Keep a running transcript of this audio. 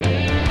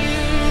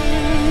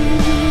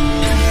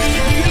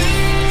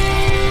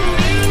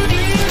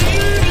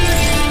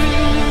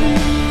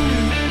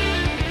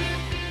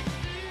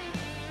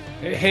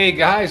Hey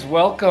guys,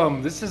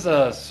 welcome. This is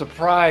a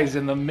surprise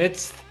in the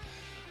midst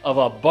of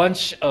a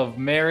bunch of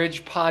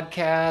marriage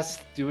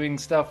podcasts, doing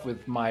stuff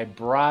with my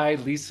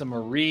bride, Lisa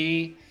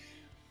Marie.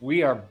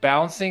 We are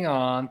bouncing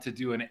on to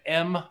do an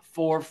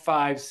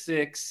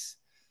M456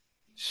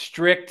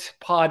 strict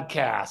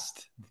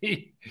podcast.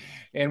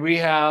 And we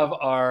have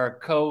our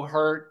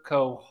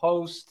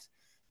co-host,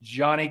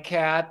 Johnny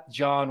Cat,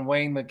 John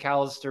Wayne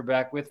McAlister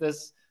back with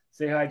us.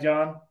 Say hi,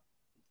 John.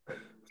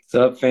 What's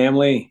up,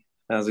 family?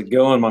 How's it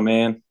going, my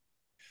man?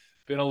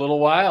 Been a little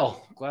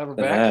while. Glad we're It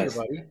back here, has.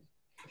 buddy.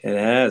 It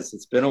has.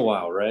 It's been a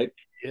while, right?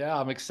 Yeah,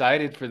 I'm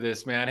excited for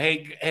this, man.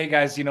 Hey,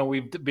 guys.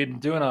 We've been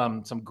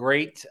doing some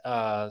great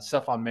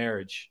stuff on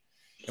marriage,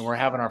 and we're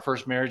having our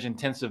first marriage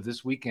intensive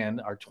this weekend.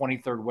 Our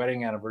 23rd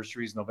wedding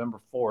anniversary is November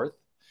 4th,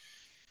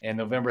 and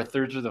November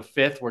 3rd through the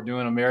 5th, we're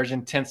doing a marriage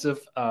intensive,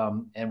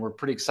 and we're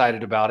pretty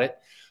excited about it.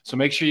 So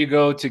make sure you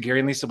go to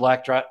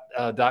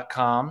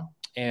GaryandLisaBlack.com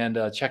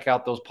and check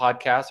out those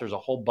podcasts. There's a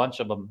whole bunch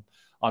of them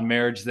on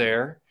marriage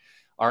there.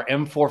 Our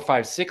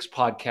M456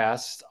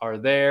 podcasts are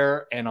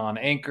there and on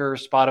Anchor,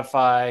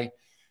 Spotify,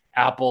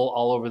 Apple,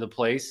 all over the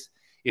place.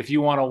 If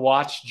you want to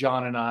watch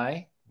John and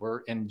I, we're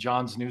in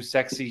John's new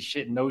sexy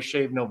shit, no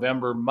shave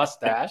November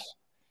mustache.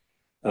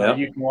 Yeah.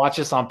 You can watch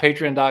us on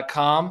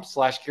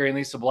patreon.com/Gary and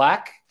Lisa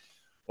Black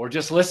or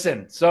just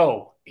listen.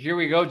 So here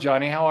we go,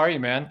 Johnny. How are you,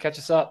 man? Catch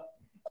us up.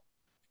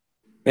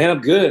 Man,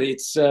 I'm good.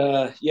 It's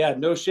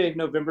no shave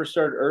November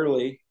started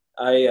early.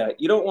 I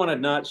you don't want to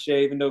not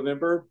shave in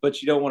November,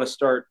 but you don't want to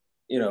start,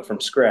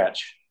 from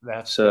scratch.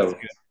 That's So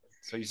good.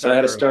 So you so I started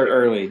had to early. start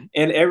early.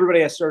 And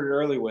everybody I started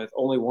early with,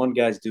 only one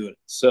guy's doing it.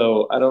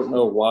 So I don't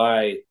know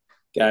why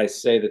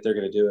guys say that they're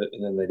going to do it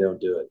and then they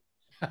don't do it.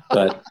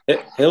 But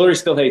Hillary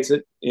still hates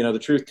it. The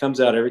truth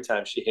comes out every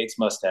time. She hates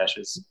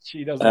mustaches.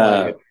 She doesn't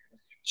like Uh, it.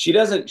 she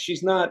doesn't.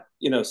 She's not.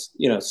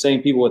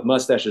 Saying people with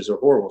mustaches are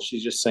horrible.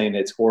 She's just saying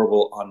it's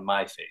horrible on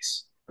my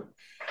face.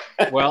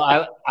 Well,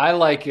 I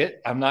like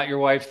it. I'm not your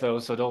wife though,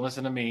 so don't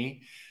listen to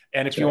me.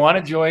 And if That's you right. want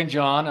to join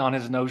John on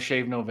his no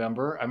shave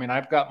November, I mean,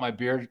 I've got my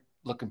beard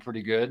looking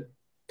pretty good,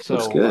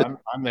 Looks so good.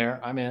 I'm there.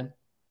 I'm in.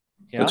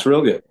 Looks Yeah.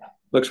 real good.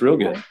 Looks real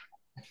good. Okay.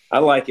 I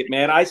like it,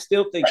 man. I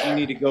still think you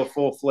need to go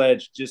full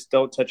fledged. Just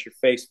don't touch your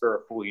face for a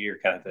full year,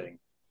 kind of thing.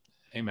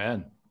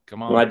 Amen.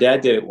 Come My on.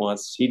 dad did it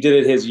once. He did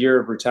it his year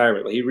of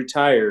retirement. He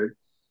retired,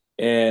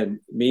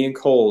 and me and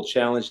Cole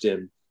challenged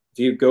him. If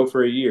you go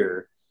for a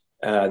year,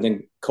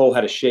 then Cole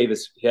had to shave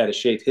his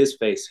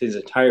face, his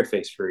entire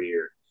face for a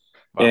year.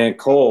 Wow. And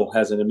Cole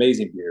has an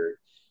amazing beard.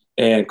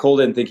 And Cole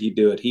didn't think he'd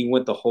do it. He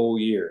went the whole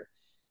year.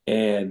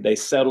 And they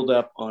settled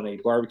up on a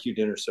barbecue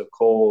dinner so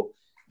Cole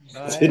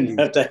didn't Nice.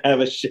 have to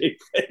have a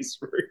shaved face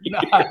for a year.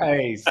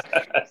 Nice.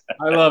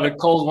 I love it.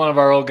 Cole's one of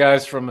our old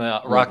guys from the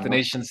Rock the Mhm.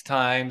 Nations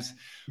times,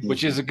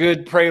 which is a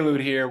good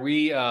prelude here.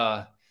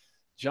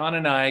 John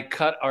and I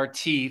cut our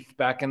teeth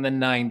back in the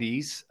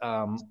 90s.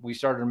 We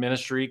started a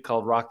ministry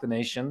called Rock the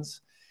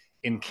Nations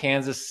in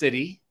Kansas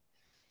City.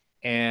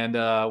 And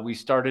we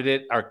started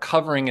it. Our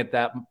covering at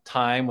that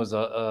time was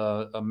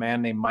a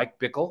man named Mike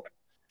Bickle.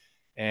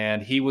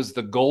 And he was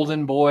the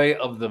golden boy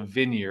of the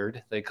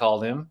vineyard, they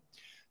called him.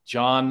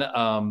 John,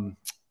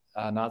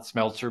 not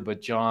Smeltzer, but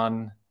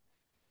John,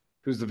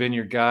 who's the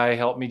vineyard guy,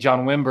 help me,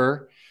 John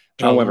Wimber,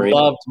 John Wimber.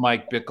 loved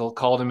Mike Bickle,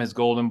 called him his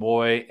golden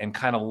boy, and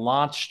kind of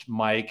launched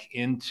Mike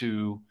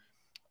into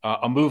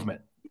a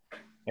movement.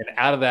 And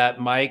out of that,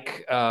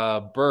 Mike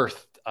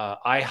birthed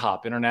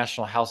IHOP,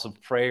 International House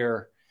of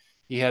Prayer.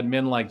 He had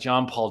men like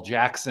John Paul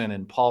Jackson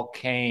and Paul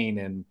Cain,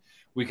 and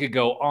we could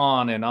go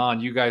on and on.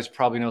 You guys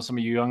probably know some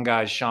of you young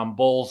guys. Sean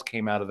Bowles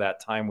came out of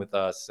that time with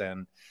us,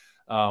 and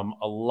a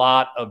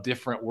lot of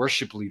different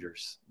worship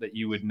leaders that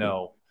you would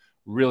know,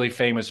 really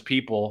famous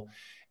people.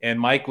 And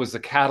Mike was the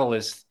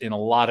catalyst in a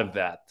lot of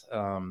that.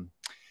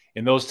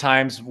 In those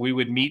times, we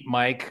would meet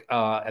Mike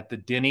at the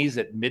Denny's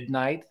at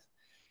midnight,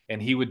 and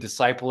he would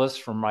disciple us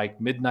from like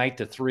midnight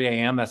to 3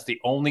 a.m. That's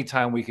the only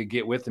time we could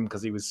get with him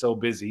because he was so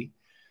busy.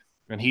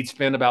 And he'd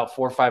spend about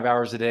 4 or 5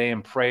 hours a day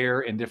in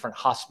prayer in different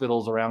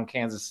hospitals around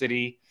Kansas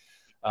City.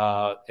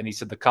 And he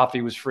said the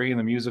coffee was free and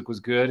the music was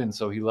good. And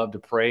so he loved to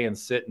pray and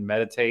sit and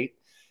meditate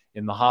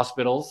in the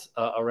hospitals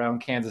around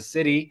Kansas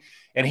City.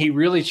 And he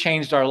really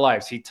changed our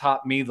lives. He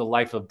taught me the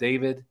life of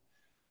David.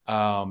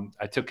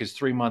 I took his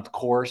 3-month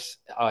course.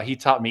 He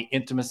taught me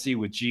intimacy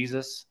with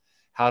Jesus,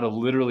 how to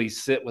literally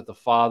sit with the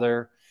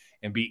Father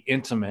and be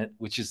intimate,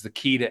 which is the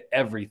key to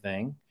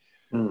everything.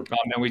 Mm.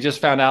 And we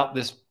just found out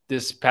this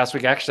past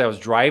week. Actually, I was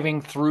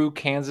driving through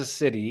Kansas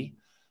City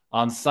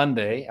on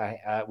Sunday.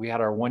 We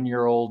had our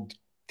 1-year-old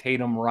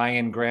Tatum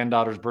Ryan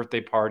granddaughter's birthday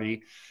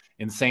party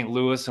in St.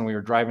 Louis, and we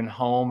were driving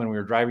home, and we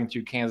were driving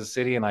through Kansas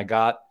City, and I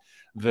got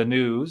the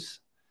news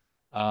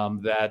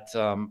that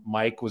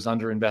Mike was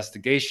under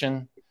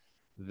investigation,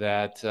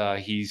 that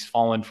he's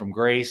fallen from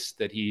grace,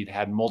 that he'd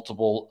had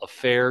multiple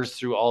affairs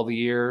through all the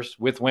years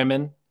with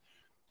women,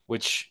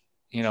 which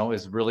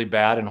is really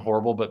bad and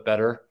horrible, but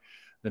better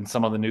than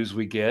some of the news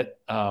we get,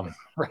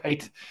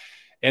 right?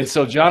 And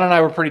so John and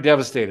I were pretty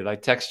devastated. I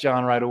text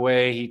John right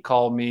away. He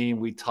called me.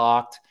 We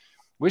talked.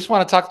 We just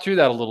want to talk through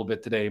that a little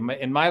bit today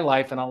in my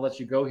life, and I'll let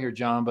you go here,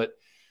 John. But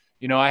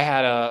I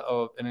had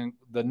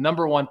the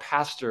number one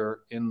pastor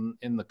in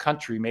the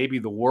country, maybe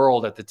the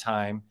world at the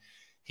time.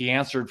 He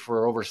answered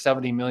for over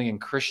 70 million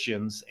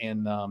Christians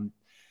in the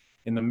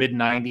mid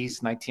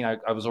 90s.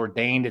 I was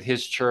ordained at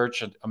his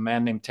church. A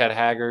man named Ted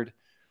Haggard.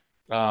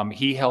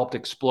 He helped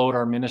explode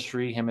our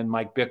ministry. Him and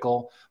Mike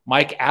Bickle.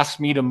 Mike asked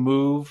me to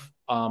move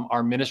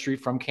our ministry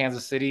from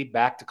Kansas City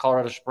back to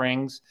Colorado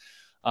Springs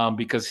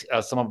because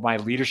some of my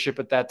leadership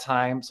at that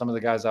time, some of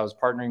the guys I was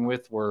partnering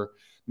with, were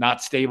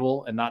not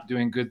stable and not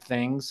doing good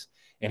things.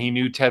 And he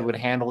knew Ted would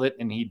handle it,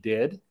 and he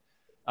did.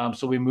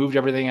 So we moved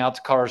everything out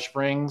to Colorado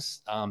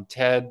Springs.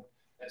 Ted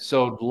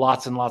sowed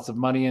lots and lots of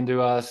money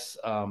into us.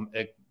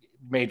 It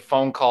made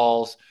phone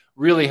calls,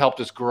 really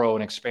helped us grow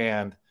and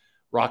expand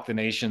Rock the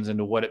Nations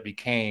into what it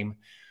became.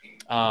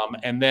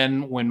 And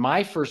then when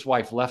my first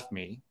wife left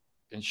me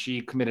and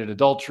she committed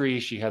adultery,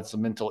 she had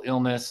some mental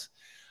illness.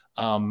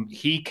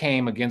 He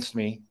came against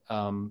me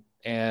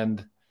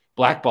and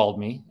blackballed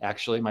me.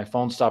 Actually, my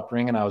phone stopped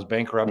ringing. I was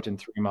bankrupt in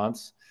 3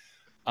 months.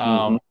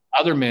 Mm-hmm.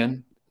 Other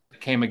men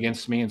came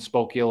against me and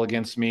spoke ill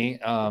against me.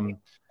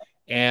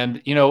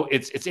 And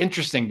it's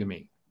interesting to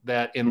me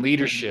that in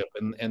leadership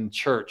and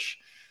church,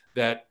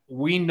 that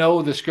we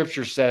know the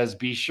scripture says,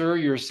 be sure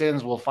your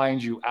sins will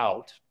find you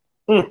out.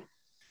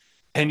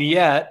 And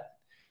yet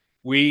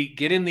we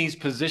get in these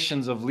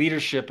positions of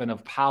leadership and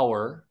of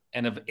power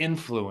and of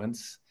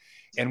influence,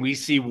 and we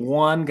see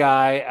one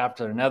guy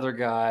after another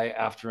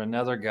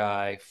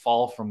guy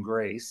fall from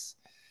grace.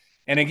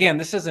 And again,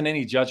 this isn't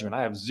any judgment.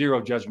 I have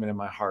zero judgment in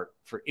my heart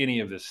for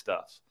any of this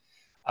stuff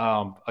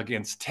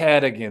against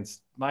Ted,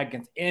 against Mike,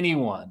 against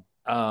anyone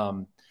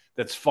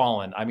that's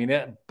fallen. I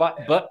mean,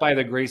 but by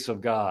the grace of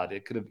God,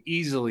 it could have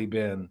easily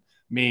been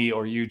me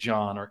or you,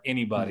 John, or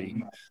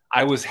anybody.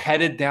 I was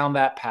headed down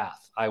that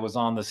path. I was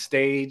on the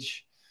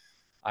stage.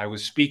 I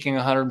was speaking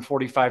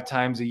 145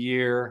 times a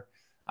year.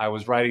 I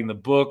was writing the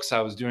books.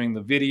 I was doing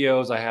the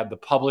videos. I had the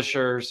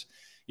publishers.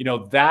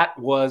 That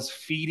was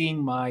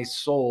feeding my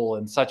soul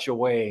in such a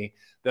way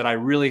that I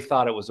really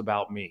thought it was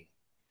about me.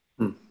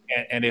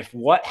 And if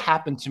what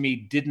happened to me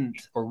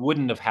didn't or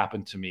wouldn't have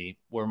happened to me,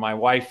 where my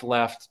wife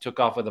left, took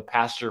off with a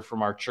pastor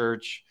from our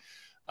church,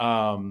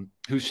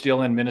 who's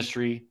still in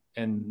ministry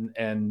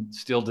and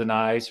still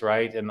denies,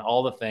 right? And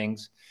all the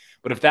things.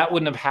 But if that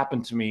wouldn't have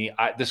happened to me,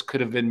 this could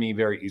have been me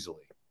very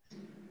easily.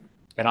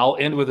 And I'll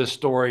end with a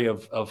story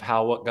of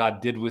how what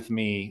God did with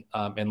me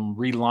and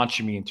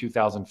relaunching me in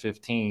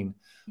 2015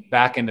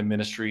 back into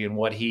ministry and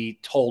what he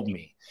told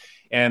me.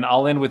 And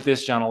I'll end with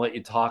this, John. I'll let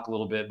you talk a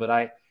little bit.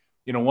 But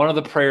one of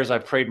the prayers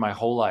I've prayed my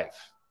whole life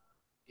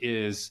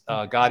is,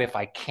 God, if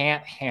I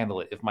can't handle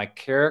it, if my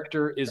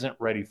character isn't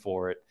ready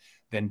for it,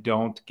 then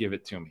don't give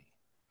it to me.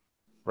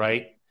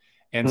 Right.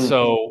 And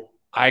so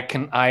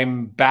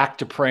I'm back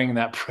to praying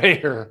that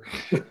prayer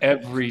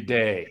every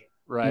day.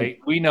 Right.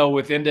 We know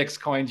with Index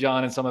Coin,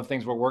 John, and some of the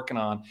things we're working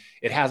on,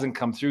 it hasn't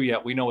come through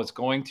yet. We know it's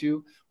going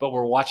to, but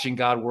we're watching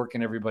God work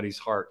in everybody's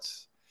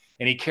hearts.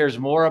 And he cares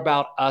more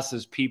about us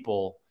as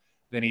people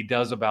than he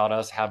does about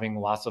us having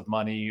lots of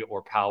money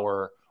or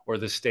power or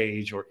the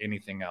stage or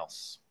anything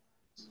else.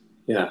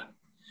 Yeah.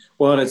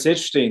 Well, and it's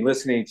interesting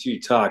listening to you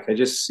talk. I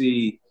just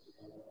see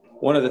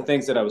one of the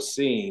things that I was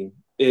seeing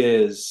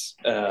is,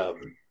 well,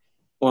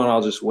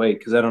 I'll just wait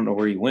because I don't know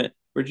where you went.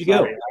 Where'd you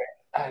go?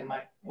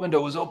 My window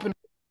was open.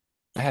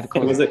 I had to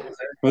close it.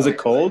 Was it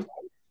cold?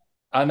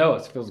 No,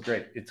 it feels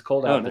great. It's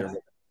cold out there.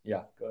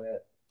 Yeah, go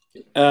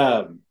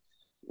ahead.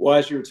 Well,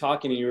 as you were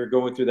talking and you were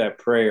going through that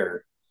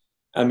prayer,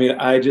 I mean,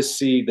 I just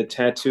see the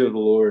tattoo of the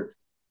Lord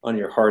on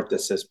your heart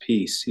that says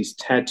peace. He's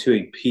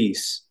tattooing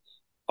peace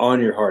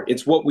on your heart.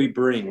 It's what we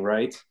bring,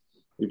 right?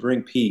 We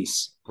bring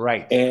peace.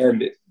 Right.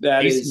 And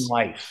that peace is in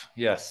life.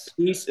 Yes.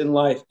 Peace in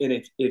life.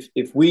 And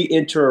if we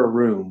enter a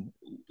room,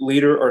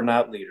 leader or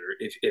not leader,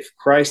 if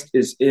Christ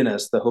is in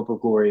us, the hope of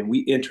glory, and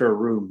we enter a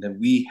room, then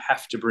we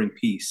have to bring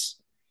peace.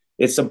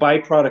 It's a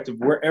byproduct of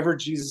wherever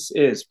Jesus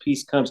is,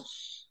 peace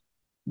comes.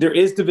 There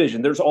is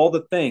division. There's all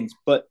the things,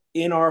 but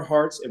in our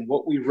hearts and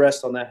what we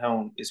rest on that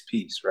home is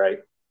peace, right?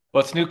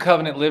 Well, it's new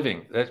covenant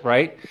living, that's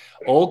right.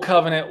 Old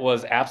covenant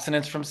was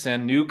abstinence from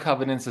sin. New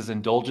covenant is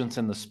indulgence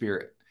in the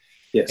spirit.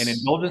 Yes. And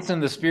indulgence in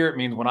the spirit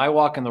means when I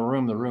walk in the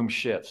room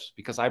shifts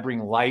because I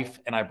bring life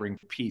and I bring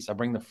peace. I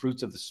bring the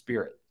fruits of the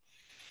spirit,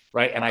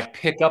 right? And I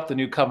pick up the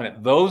new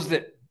covenant. Those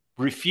that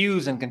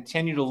refuse and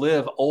continue to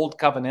live old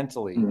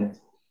covenantally,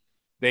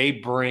 they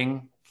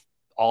bring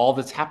all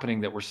that's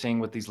happening that we're seeing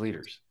with these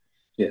leaders.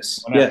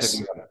 Yes.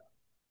 Yes.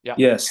 Yeah.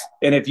 Yes.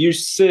 And if you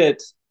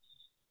sit,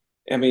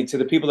 I mean, to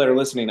the people that are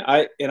listening,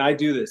 I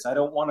do this. I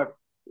don't want to,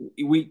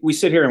 we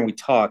sit here and we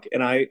talk,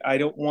 and I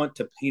don't want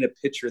to paint a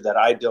picture that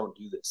I don't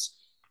do this.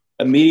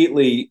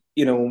 Immediately,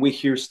 when we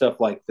hear stuff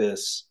like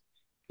this,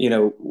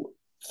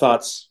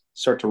 thoughts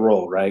start to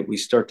roll, right? We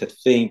start to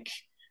think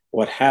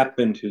what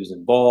happened, who's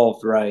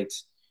involved, right?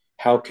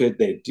 How could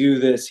they do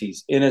this?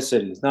 He's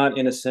innocent. He's not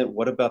innocent.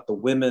 What about the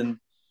women?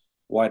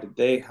 Why did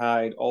they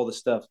hide? All the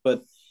stuff.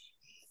 But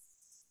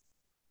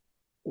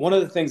one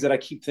of the things that I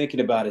keep thinking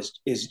about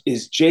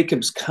is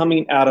Jacob's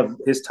coming out of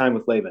his time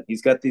with Laban.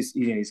 He's got these,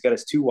 he's got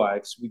his two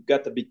wives. We've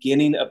got the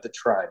beginning of the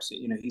tribes.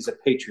 He's a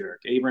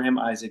patriarch: Abraham,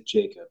 Isaac,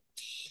 Jacob.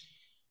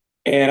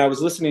 And I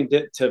was listening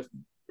to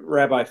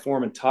Rabbi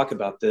Foreman talk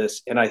about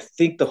this, and I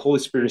think the Holy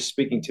Spirit is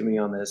speaking to me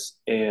on this,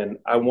 and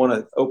I want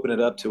to open it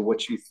up to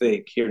what you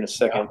think here in a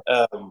second.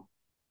 Yeah.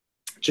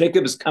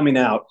 Jacob is coming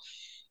out,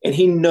 and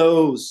he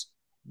knows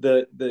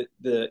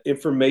the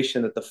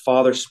information that the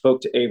father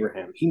spoke to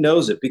Abraham. He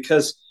knows it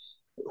because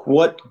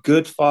what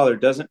good father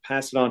doesn't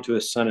pass it on to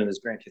his son and his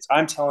grandkids?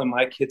 I'm telling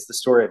my kids the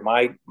story of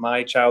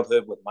my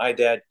childhood with my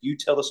dad. You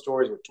tell the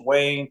stories with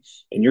Dwayne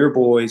and your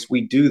boys.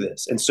 We do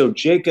this. And so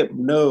Jacob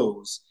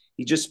knows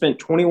he just spent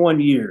 21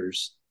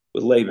 years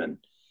with Laban,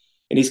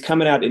 and he's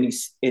coming out and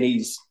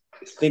he's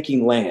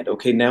thinking land.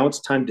 Okay, now it's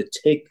time to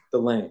take the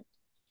land.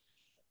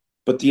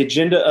 But the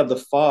agenda of the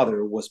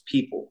father was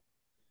people.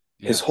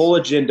 His Yes. whole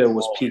agenda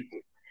was people.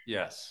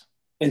 Yes.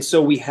 And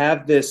so we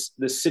have this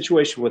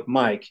situation with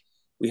Mike.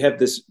 We have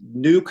this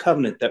new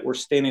covenant that we're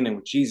standing in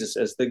with Jesus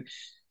as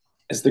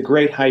the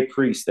great high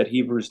priest that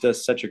Hebrews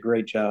does such a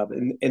great job.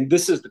 And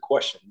this is the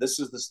question. This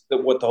is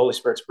what the Holy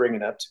Spirit's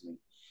bringing up to me.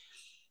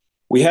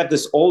 We have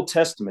this Old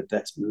Testament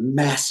that's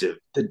massive.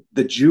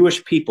 The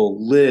Jewish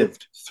people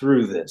lived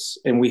through this,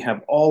 and we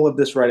have all of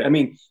this right. I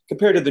mean,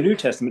 compared to the New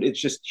Testament,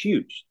 it's just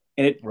huge,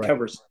 and it Right.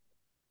 covers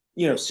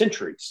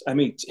centuries. I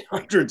mean,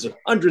 hundreds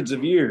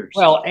of years.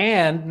 Well,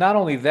 and not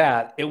only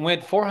that, it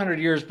went 400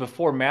 years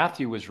before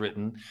Matthew was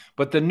written,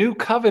 but the new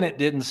covenant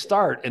didn't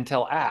start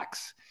until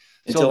Acts.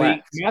 So Until the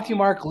Acts. Matthew,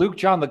 Mark, Luke,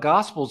 John, the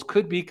Gospels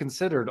could be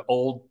considered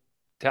Old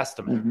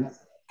Testament Mm-hmm.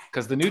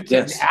 because the New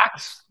Yes.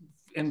 Acts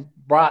and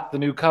brought the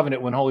new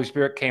covenant when Holy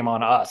Spirit came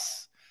on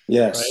us, right?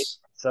 Yes.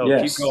 So keep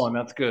Yes. going.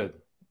 That's good.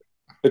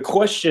 The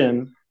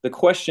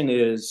question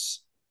is,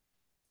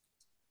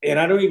 and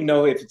I don't even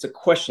know if it's a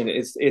question.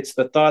 It's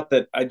the thought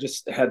that I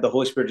just had the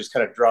Holy Spirit just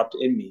kind of dropped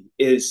in me.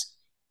 Is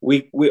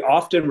we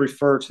often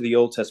refer to the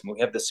Old Testament.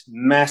 We have this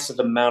massive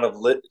amount of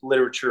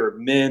literature of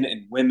men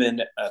and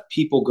women,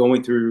 people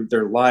going through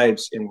their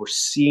lives, and we're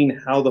seeing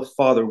how the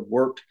Father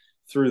worked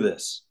through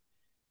this,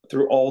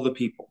 through all the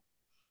people.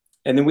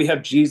 And then we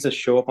have Jesus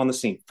show up on the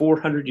scene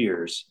 400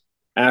 years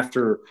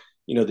after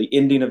the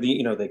ending of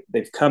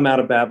they've come out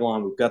of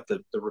Babylon. We've got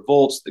the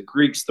revolts, the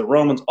Greeks, the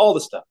Romans, all the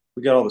stuff.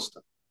 We got all the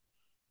stuff.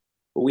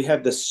 But we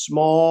have this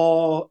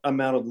small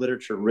amount of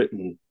literature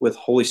written with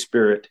Holy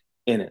Spirit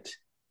in it.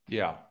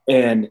 Yeah.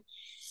 And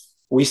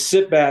we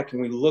sit back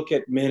and we look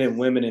at men and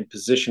women in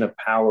position of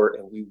power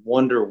and we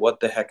wonder what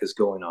the heck is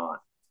going on.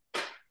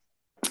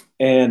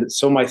 And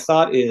so my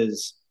thought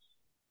is,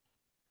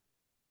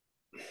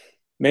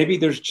 maybe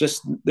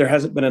there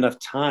hasn't been enough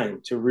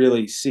time to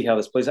really see how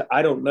this plays out.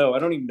 I don't know. I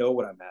don't even know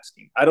what I'm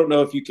asking. I don't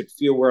know if you could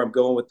feel where I'm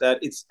going with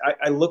that.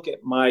 I look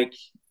at Mike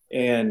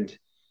and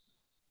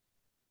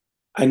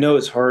I know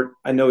his heart.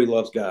 I know he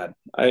loves God.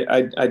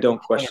 I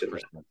don't question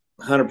 100%. that.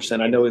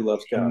 100%. I know he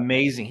loves God.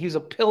 Amazing. He's a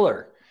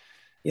pillar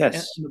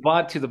Yes.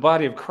 to the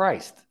body of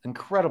Christ.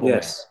 Incredible man.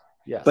 Yes.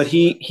 But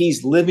Yes.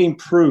 he's living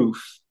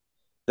proof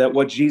that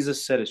what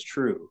Jesus said is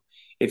true.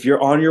 If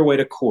you're on your way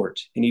to court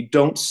and you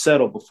don't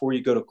settle before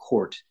you go to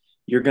court,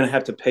 you're going to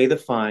have to pay the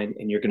fine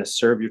and you're going to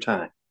serve your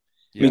time.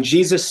 I mean, Yes.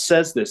 Jesus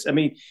says this. I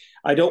mean,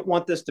 I don't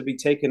want this to be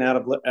taken out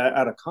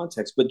of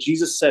context, but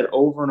Jesus said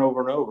over and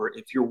over and over,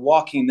 if you're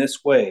walking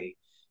this way,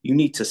 you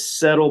need to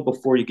settle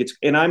before you get to.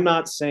 And I'm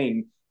not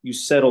saying you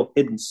settle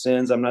hidden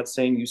sins. I'm not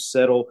saying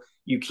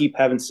you keep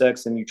having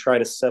sex and you try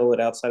to settle it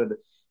outside of the.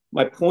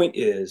 My point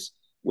is,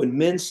 when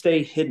men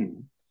stay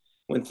hidden,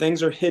 when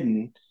things are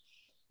hidden,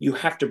 you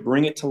have to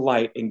bring it to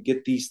light and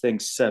get these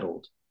things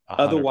settled.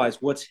 100.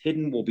 Otherwise, what's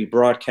hidden will be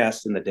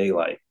broadcast in the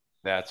daylight.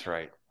 That's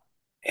right.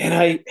 And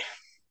I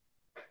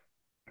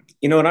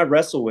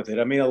wrestle with it.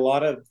 I mean, a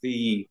lot of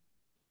the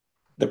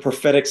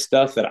prophetic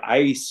stuff that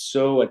I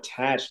so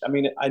attached. I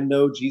mean, I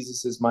know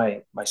Jesus is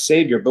my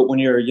savior, but when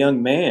you're a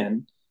young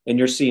man and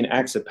you're seeing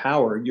acts of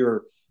power,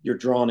 you're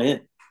drawn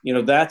in.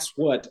 That's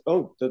what.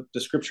 Oh, the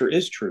scripture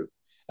is true.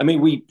 I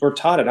mean, we're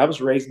taught it. I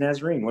was raised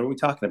Nazarene. What are we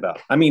talking about?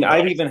 I mean,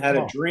 I've even had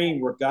a dream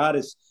where God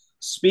is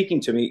speaking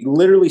to me,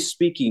 literally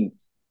speaking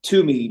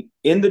to me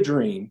in the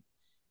dream.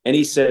 And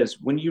he says,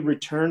 when you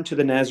return to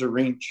the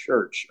Nazarene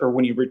church, or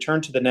when you return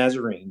to the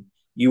Nazarene,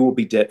 you will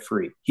be debt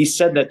free. He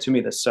said that to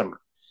me this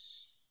summer.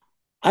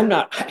 I'm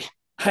not,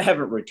 I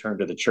haven't returned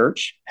to the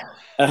church,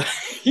 uh,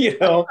 you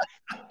know,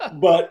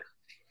 but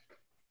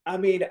I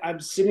mean,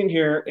 I'm sitting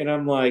here and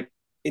I'm like,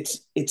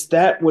 it's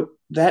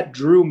that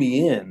drew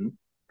me in.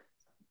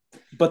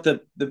 But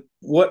the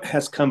what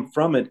has come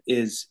from it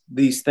is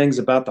these things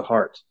about the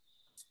heart,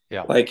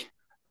 Yeah. like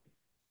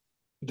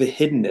the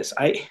hiddenness.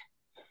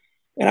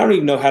 And I don't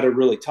even know how to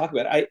really talk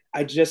about it.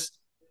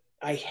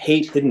 I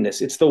hate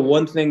hiddenness. It's the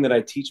one thing that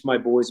I teach my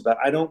boys about.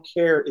 I don't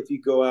care if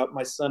you go out.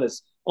 My son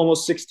is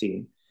almost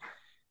 16.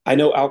 I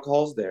know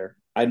alcohol's there.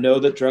 I know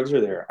that drugs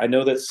are there. I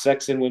know that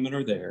sex and women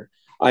are there.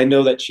 I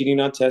know that cheating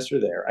on tests are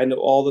there. I know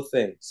all the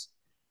things.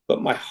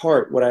 But my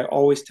heart, what I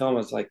always tell them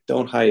is like,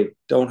 don't hide,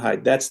 don't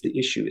hide. That's the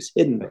issue, is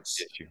hiddenness.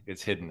 Issue.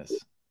 It's hiddenness.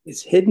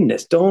 It's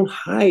hiddenness. Don't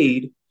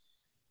hide.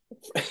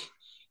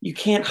 You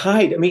can't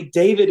hide. I mean,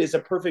 David is a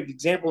perfect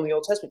example in the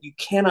Old Testament. You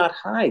cannot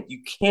hide.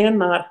 You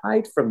cannot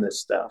hide from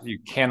this stuff. You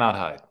cannot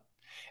hide.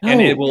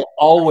 And it No. will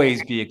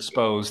always be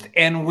exposed.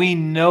 And we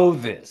know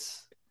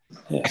this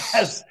Yes.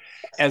 as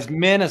as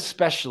men,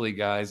 especially,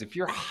 guys. If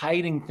you're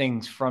hiding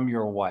things from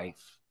your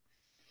wife,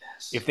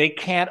 if Yes. they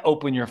can't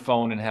open your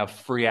phone and have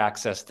free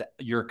access to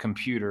your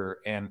computer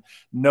and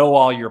know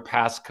all your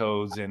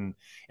passcodes, and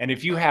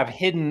if you have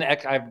hidden,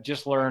 I've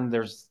just learned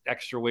there's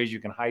extra ways you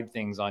can hide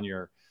things on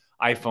your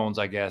iPhones,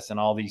 I guess, and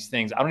all these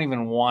things. I don't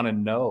even want to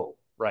know,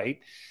 right?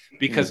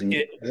 Because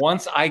Mm-hmm.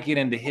 once I get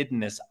into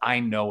hiddenness, I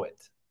know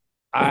it.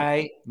 Yeah.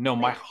 I know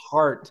my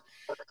heart,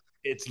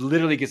 it's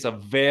literally gets a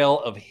veil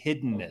of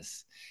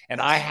hiddenness. And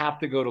I Yes. have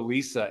to go to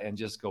Lisa and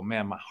just go,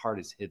 man, my heart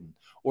is hidden.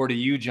 Or to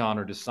you, John,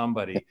 or to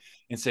somebody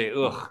and say,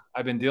 ugh,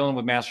 I've been dealing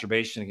with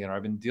masturbation again, or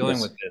I've been dealing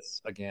Yes. with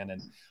this again,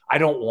 and I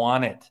don't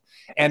want it.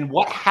 And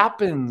what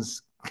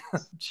happens,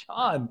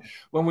 John,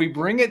 when we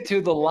bring it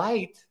to the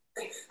light,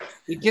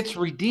 it gets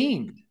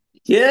redeemed.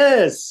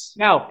 Yes.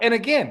 Now, and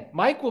again,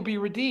 Mike will be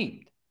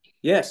redeemed.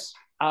 Yes.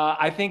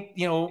 I think,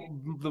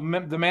 the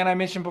man I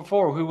mentioned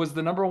before, who was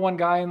the number one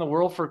guy in the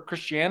world for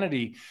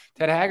Christianity,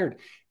 Ted Haggard,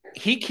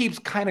 he keeps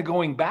kind of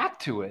going back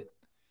to it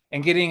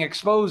and getting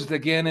exposed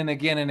again and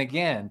again and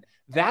again.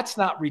 That's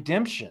not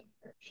redemption.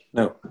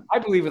 No. I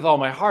believe with all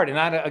my heart.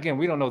 And again,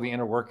 we don't know the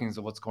inner workings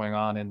of what's going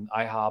on in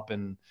IHOP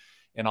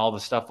and all the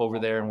stuff over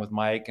there and with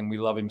Mike, and we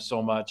love him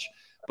so much.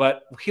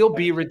 But he'll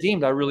be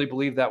redeemed. I really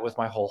believe that with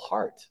my whole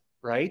heart,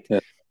 right? Yeah.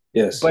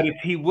 Yes. But if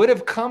he would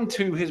have come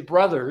to his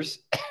brothers,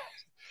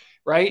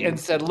 right, and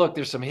said, look,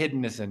 there's some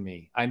hiddenness in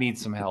me. I need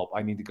some help.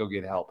 I need to go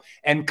get help.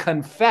 And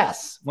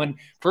confess. When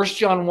 1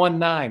 John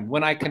 1:9,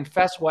 when I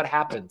confess, what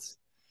happens?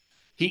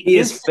 He He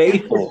is instantly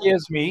faithful.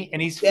 forgives me,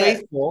 and he's Yes.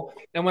 faithful.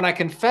 And when I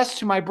confess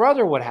to my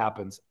brother, what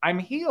happens? I'm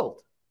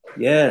healed.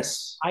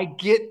 Yes. I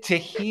get to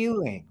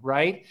healing,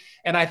 right?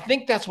 And I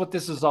think that's what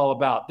this is all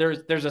about.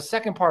 There's a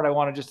second part I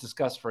want to just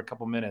discuss for a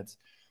couple minutes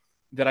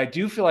that I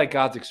do feel like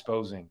God's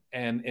exposing,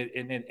 and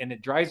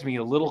it drives me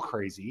a little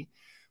crazy.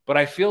 But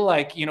I feel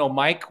like,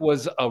 Mike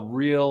was a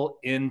real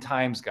end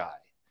times guy,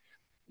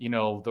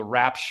 the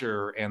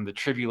rapture and the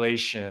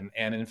tribulation.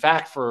 And in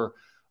fact, for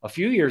a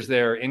few years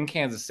there in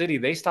Kansas City,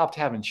 they stopped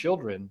having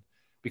children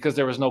because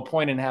there was no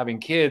point in having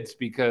kids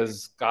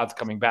because God's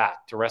coming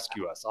back to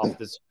rescue us off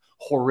this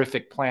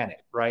horrific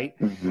planet, right?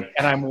 Mm-hmm.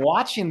 And I'm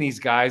watching these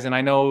guys, and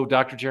I know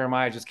Dr.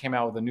 Jeremiah just came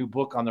out with a new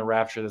book on the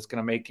rapture that's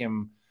going to make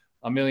him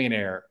a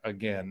millionaire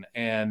again.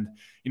 And,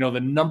 the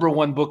number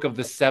one book of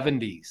the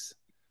 70s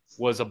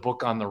was a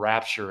book on the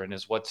rapture, and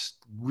is what's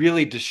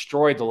really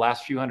destroyed the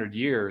last few hundred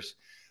years,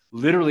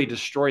 literally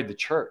destroyed the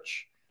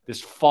church.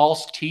 This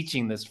false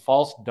teaching, this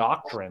false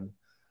doctrine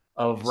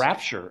of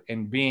rapture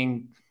and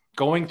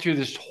going through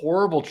this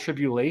horrible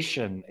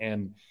tribulation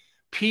and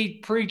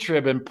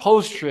pre-trib and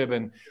post-trib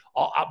and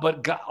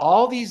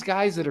all these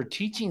guys that are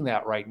teaching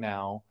that right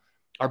now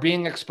are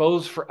being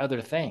exposed for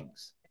other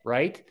things,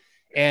 right?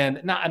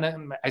 And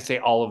I say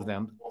all of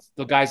them,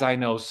 the guys I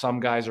know,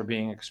 some guys are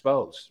being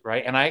exposed,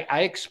 right? And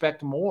I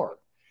expect more,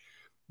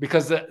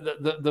 because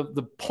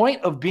the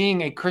point of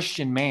being a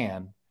Christian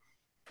man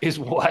is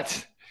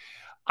what?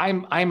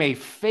 I'm a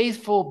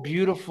faithful,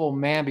 beautiful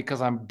man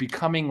because I'm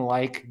becoming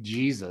like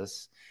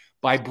Jesus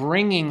by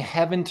bringing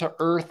heaven to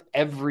earth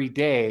every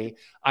day.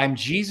 I'm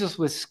Jesus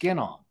with skin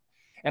on,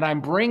 and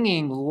I'm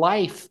bringing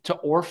life to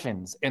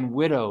orphans and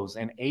widows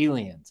and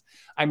aliens.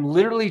 I'm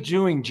literally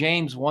doing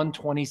James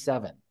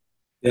 1:27.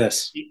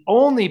 Yes. The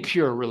only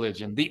pure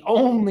religion, the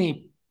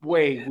only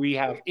way we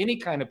have any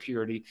kind of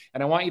purity,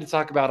 and I want you to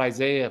talk about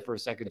Isaiah for a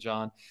second,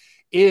 John,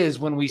 is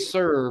when we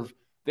serve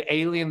the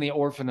alien, the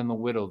orphan, and the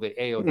widow, the Mm.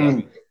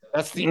 AOW.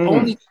 That's the Mm.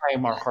 only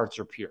time our hearts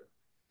are pure,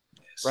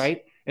 Yes.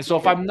 right? And so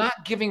if Yeah. I'm not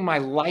giving my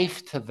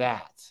life to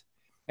that,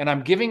 and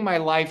I'm giving my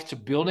life to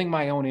building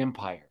my own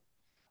empire,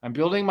 I'm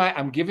giving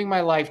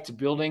my life to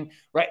building,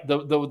 right?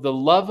 The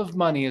love of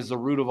money is the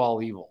root of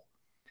all evil.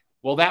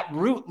 Well, that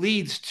root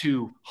leads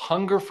to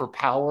hunger for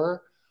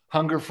power,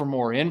 hunger for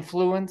more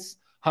influence,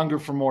 hunger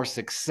for more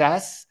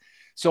success.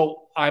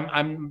 So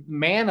I'm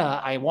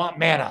manna. I want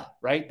manna,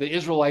 right? The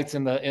Israelites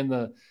in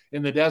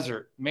the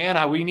desert,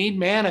 manna. We need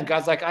manna.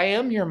 God's like, I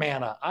am your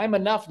manna. I'm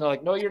enough. And they're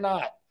like, no, you're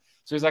not.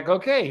 So he's like,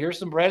 okay, here's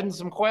some bread and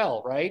some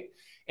quail, right?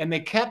 And they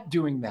kept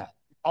doing that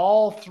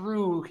all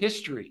through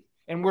history,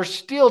 and we're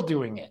still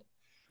doing it.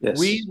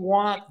 We Yes.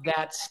 want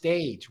that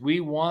stage.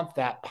 We want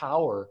that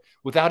power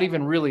without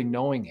even really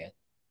knowing it.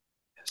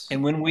 Yes.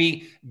 And when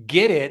we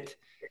get it,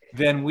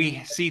 then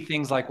we see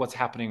things like what's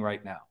happening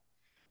right now,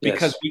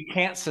 because Yes. we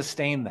can't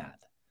sustain that.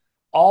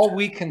 All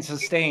we can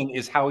sustain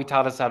is how he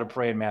taught us how to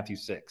pray in Matthew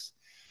 6.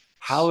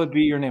 Hallowed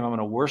be your name. I'm going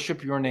to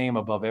worship your name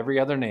above every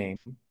other name.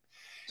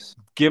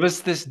 Give us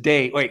this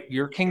day. Wait,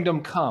 your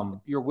kingdom come,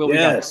 your will be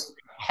done. Yes.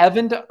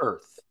 Heaven to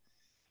earth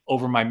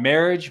over my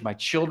marriage, my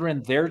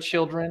children, their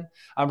children.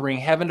 I'm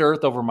bringing heaven to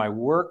earth over my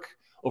work,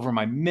 over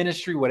my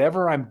ministry,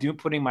 whatever I'm doing,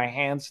 putting my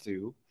hands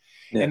to.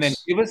 And then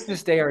Yes. give us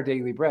this day our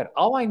daily bread.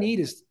 All I need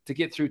is to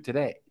get through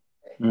today.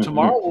 Mm-hmm.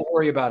 Tomorrow will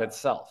worry about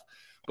itself.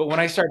 But when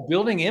I start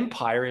building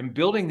empire and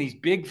building these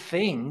big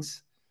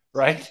things,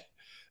 right,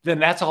 then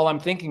that's all I'm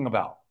thinking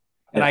about.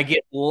 And Yeah. I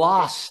get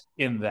lost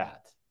in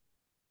that.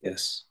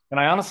 Yes. And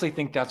I honestly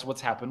think that's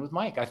what's happened with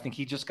Mike. I think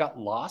he just got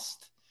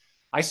lost.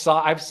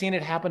 I've seen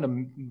it happen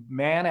to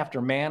man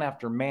after man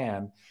after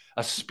man,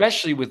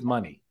 especially with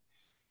money.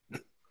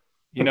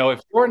 You know,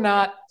 if you're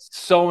not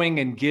sowing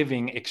and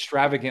giving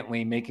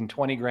extravagantly, making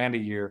 20 grand a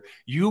year,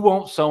 you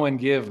won't sow and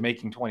give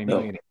making 20 No.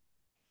 million,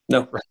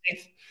 No. right?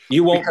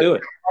 You won't Because do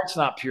it. your heart's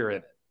not pure in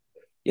it.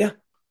 Yeah.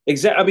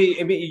 Exactly.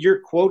 I mean, you're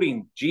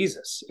quoting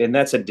Jesus, and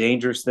that's a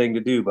dangerous thing to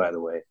do, by the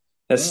way.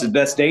 Mm.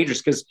 That's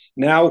dangerous because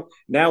now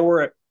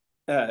we're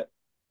at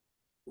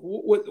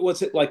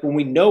what's it like when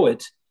we know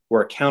it,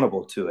 we're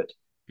accountable to it.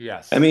 I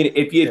Yes. mean,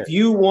 if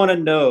you want to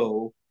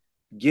know,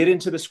 get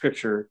into the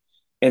scripture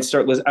and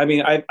start listening. I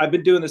mean, I've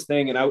been doing this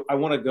thing, and I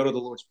want to go to the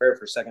Lord's Prayer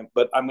for a second,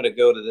 but I'm going to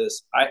go to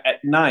this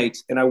at night,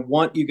 and I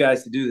want you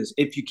guys to do this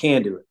if you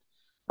can do it.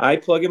 I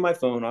plug in my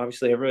phone.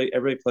 Obviously,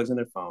 everybody plugs in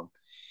their phone.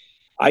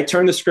 I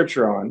turn the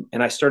scripture on,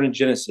 and I start in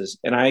Genesis,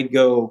 and I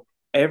go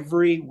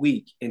every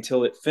week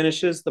until it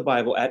finishes the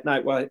Bible at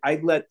night. While I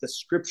let the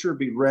scripture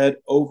be read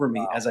over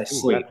me as I Wow. Ooh,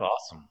 sleep. that's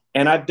awesome.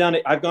 And I've done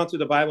it. I've gone through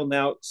the Bible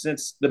now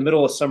since the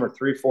middle of summer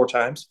 3, 4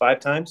 times, 5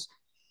 times.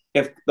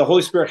 If the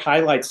Holy Spirit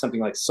highlights something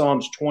like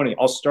Psalms 20,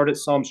 I'll start at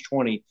Psalms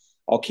 20.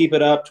 I'll keep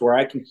it up to where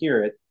I can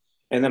hear it.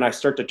 And then I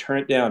start to turn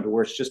it down to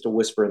where it's just a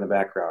whisper in the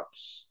background.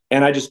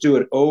 And I just do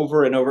it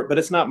over and over. But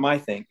it's not my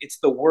thing. It's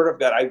the word of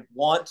God. I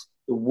want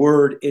the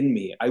word in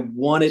me. I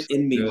want it So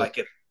in me good.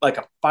 like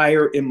a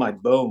fire in my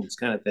bones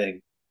kind of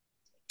thing.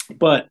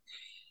 But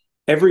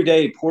every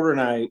day, Porter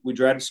and I, we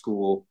drive to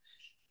school,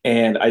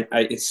 and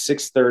it's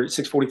 6:30,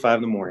 6:45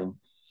 in the morning,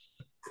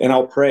 and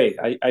I'll pray.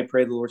 I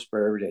pray the Lord's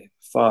Prayer every day.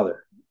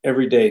 Father,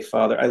 every day,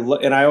 Father.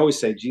 And I always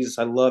say, Jesus,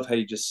 I love how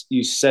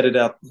you set it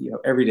up,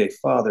 every day.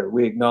 Father,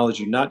 we acknowledge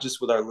you, not just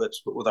with our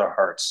lips, but with our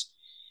hearts.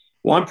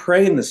 Well, I'm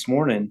praying this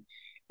morning,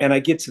 and I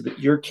get to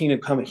your kingdom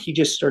come, and he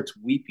just starts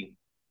weeping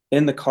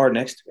in the car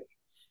next to me.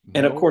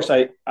 And of No course,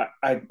 way.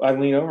 I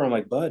lean over. I'm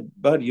like,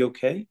 Bud, you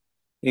okay? And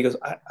he goes,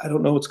 I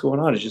don't know what's going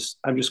on.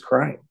 I'm just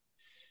crying.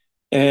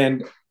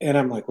 And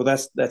I'm like, well,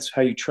 that's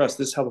how you trust.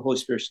 This is how the Holy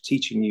Spirit's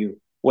teaching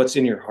you what's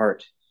in your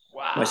heart.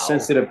 My Wow.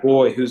 sensitive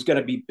boy who's going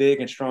to be big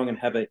and strong and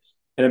have an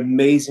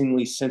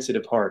amazingly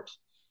sensitive heart,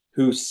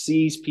 who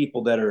sees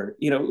people that are,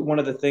 one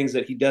of the things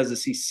that he does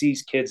is he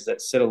sees kids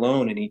that sit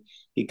alone, and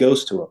he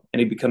goes to them, and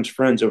he becomes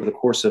friends over the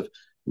course of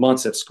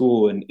months at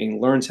school,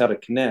 and learns how to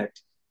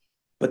connect.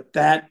 But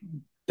that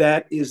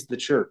is the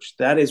church.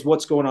 That is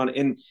what's going on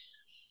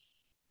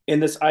in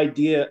this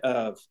idea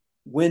of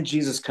when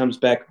Jesus comes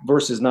back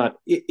versus not.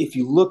 If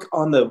you look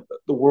on the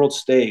world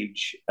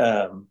stage,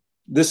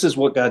 this is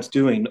what God's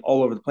doing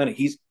all over the planet.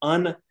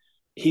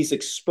 He's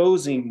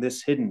exposing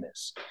this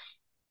hiddenness.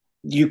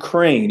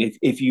 Ukraine.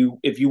 If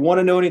you want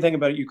to know anything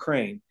about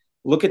Ukraine,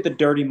 look at the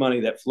dirty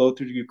money that flowed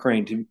through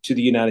Ukraine to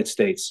the United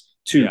States,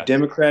 to Yes.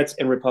 Democrats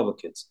and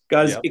Republicans.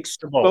 God is Yep.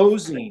 To both.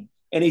 exposing,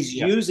 and he's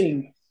Yes.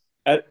 using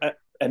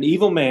an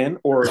evil man,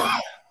 or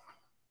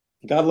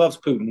God loves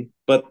Putin,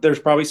 but there's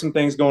probably some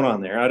things going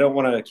on there. I don't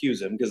want to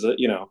accuse him because,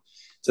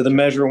 to the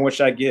measure in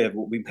which I give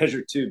will be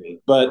measured to me.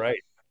 Right.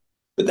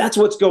 But that's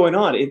what's going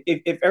on.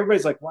 If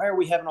everybody's like, why are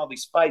we having all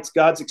these fights?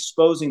 God's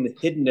exposing the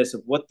hiddenness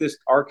of what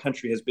our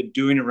country has been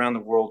doing around the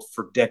world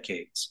for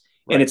decades,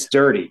 and Right. it's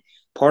dirty.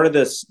 Part of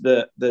this,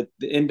 the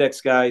index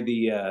guy,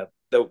 the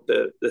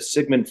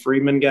Sigmund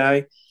Friedman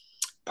guy,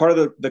 part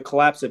of the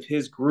collapse of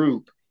his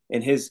group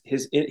and his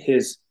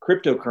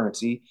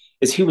cryptocurrency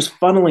is he was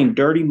funneling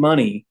dirty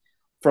money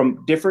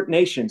from different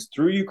nations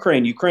through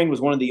Ukraine. Ukraine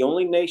was one of the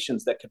only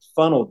nations that could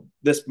funnel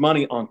this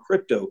money on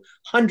crypto,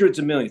 hundreds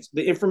of millions.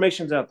 The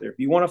information's out there. If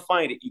you want to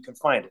find it, you can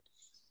find it.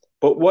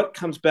 But what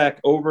comes back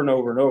over and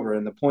over and over,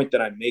 and the point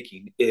that I'm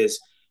making is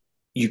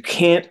you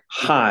can't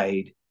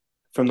hide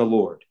from the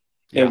Lord.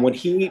 And Yeah. when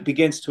he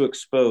begins to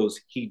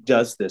expose, he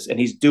does this, and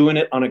he's doing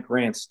it on a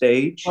grand Well,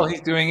 stage.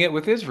 he's doing it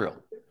with Israel.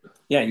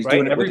 Yeah, he's Right?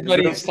 doing it with Israel.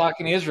 Everybody's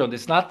talking Israel.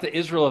 It's not the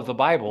Israel of the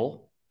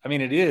Bible. I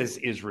mean, it is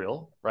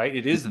Israel, right?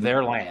 It is Mm-hmm.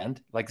 their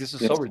land. Like, this is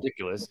so Yes.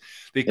 ridiculous.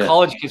 The Yeah.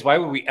 college kids, why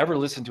would we ever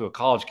listen to a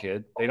college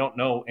kid? They don't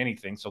know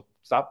anything. So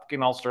stop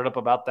getting all stirred up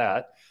about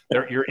that.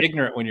 You're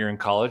ignorant when you're in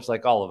college,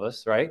 like all of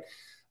us, right?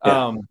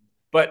 Yeah.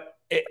 But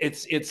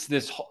it's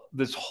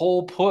this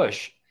whole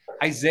push.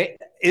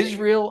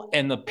 Israel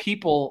and the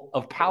people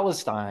of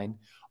Palestine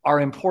are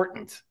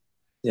important.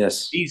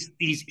 Yes.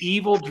 These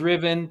evil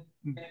driven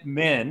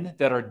men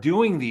that are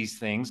doing these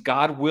things,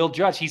 God will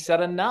judge. He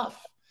said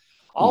enough.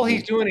 All Mm-hmm.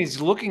 he's doing is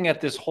looking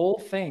at this whole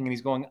thing and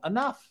he's going,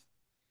 enough.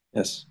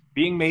 Yes.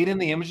 Being made in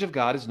the image of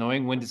God is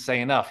knowing when to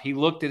say enough. He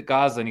looked at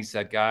Gaza and he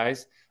said,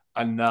 guys,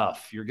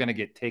 enough. You're going to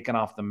get taken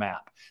off the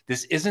map.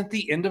 This isn't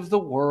the end of the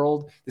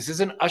world. This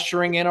isn't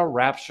ushering in a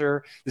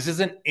rapture. This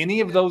isn't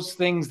any of those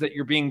things that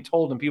you're being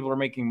told and people are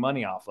making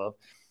money off of.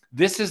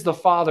 This is the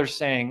Father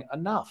saying,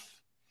 enough.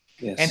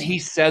 And Yes. he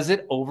says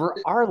it over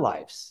our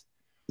lives.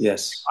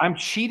 Yes. I'm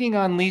cheating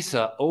on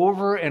Lisa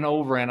over and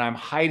over and I'm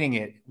hiding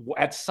it.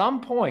 At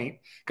some point,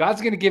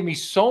 God's going to give me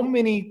so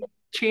many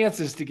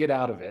chances to get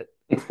out of it.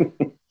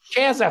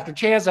 Chance after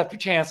chance after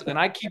chance. And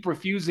I keep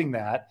refusing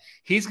that.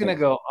 He's going to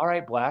go, all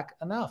right, Black,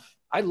 enough.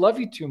 I love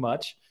you too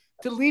much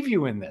to leave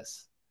you in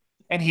this.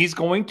 And he's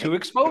going to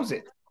expose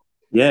it.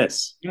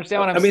 Yes. You understand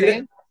what I'm I mean,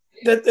 saying?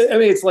 I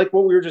mean, it's like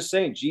what we were just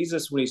saying.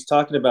 Jesus, when he's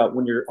talking about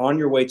when you're on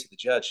your way to the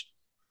judge,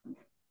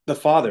 the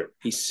Father,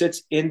 he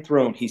sits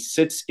enthroned. He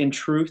sits in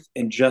truth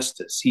and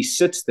justice. He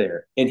sits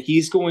there and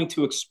he's going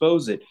to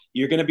expose it.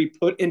 You're going to be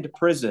put into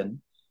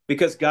prison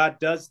because God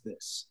does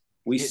this.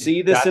 We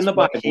see this in That's the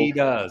what Bible. he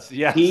does. He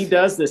Yes.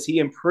 does this. He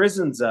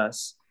imprisons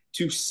us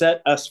to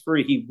set us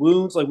free. He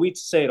wounds, like we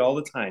say it all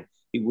the time,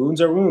 he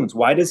wounds our wounds.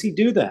 Why does he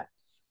do that?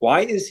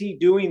 Why is he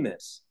doing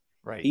this?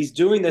 Right. He's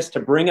doing this to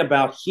bring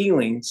about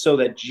healing so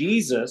that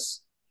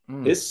Jesus,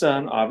 Mm. his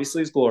son,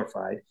 obviously is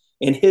glorified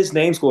and his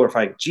name's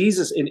glorified.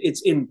 Jesus, and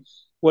it's in,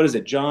 what is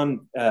it,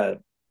 John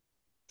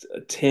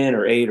 10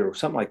 or 8 or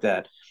something like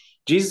that.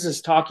 Jesus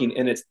is talking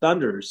and it's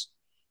thunders.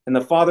 And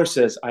the Father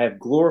says, I have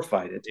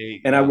glorified it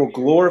and I Yeah. will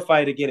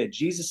glorify it again. And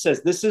Jesus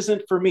says, this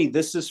isn't for me,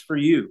 this is for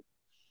you.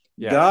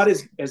 Yes. God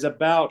is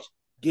about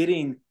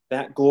getting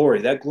that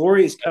glory. That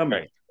glory is That's coming.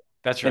 right.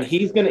 That's And right.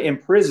 he's going to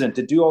imprison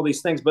to do all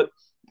these things. But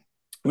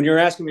when you're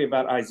asking me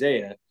about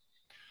Isaiah,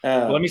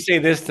 Well, let me say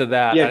this to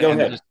that, yeah, go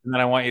ahead. and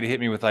then I want you to hit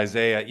me with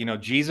Isaiah. You know,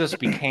 Jesus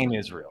became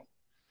Israel.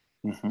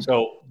 Mm-hmm.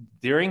 So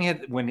during his,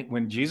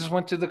 when Jesus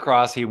went to the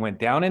cross, he went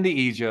down into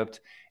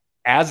Egypt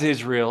as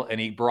Israel, and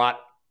he brought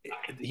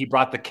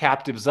the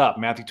captives up.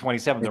 Matthew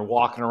 27. They're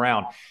walking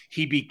around.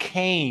 He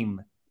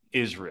became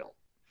Israel.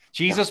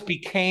 Jesus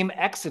became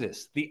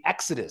Exodus. The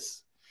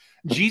Exodus.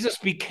 Jesus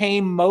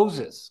became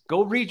Moses.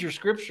 Go read your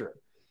scripture.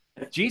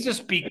 Jesus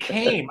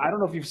became. I don't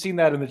know if you've seen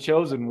that in The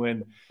Chosen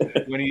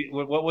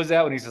what was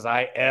that when he says,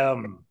 "I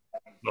am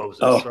Moses,"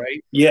 Oh,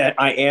 right? yeah,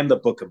 I am the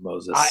book of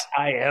Moses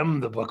I am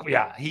the book.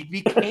 Yeah, he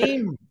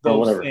became or those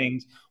whatever.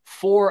 things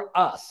for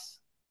us.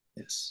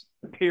 Yes.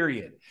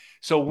 Period.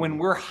 So when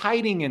we're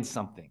hiding in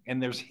something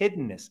and there's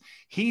hiddenness,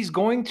 he's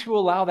going to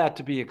allow that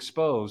to be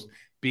exposed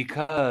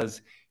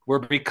because we're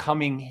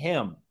becoming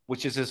him,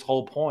 which is his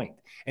whole point.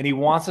 And he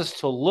wants us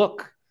to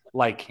look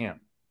like him,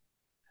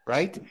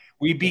 right?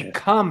 We Yeah.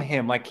 become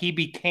him like he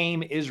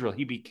became Israel.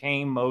 He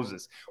became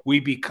Moses. We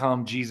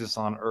become Jesus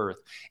on earth.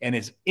 And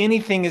if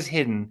anything is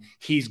hidden,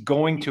 he's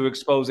going to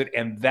expose it.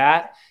 And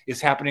that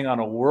is happening on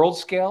a world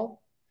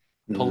scale,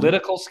 Mm-hmm.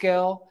 political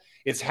scale.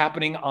 It's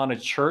happening on a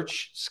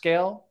church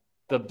scale,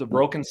 the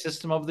broken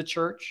system of the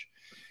church.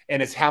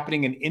 And it's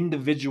happening in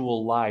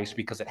individual lives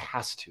because it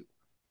has to. It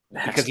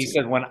Because has he to.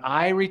 said, when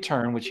I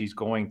return, which he's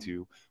going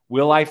to,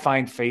 will I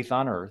find faith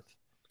on earth?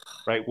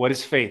 Right? What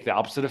is faith? The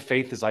opposite of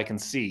faith is I can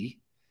see,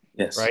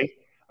 Yes. right?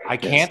 I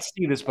Yes. can't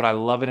see this, but I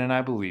love it and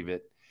I believe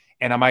it.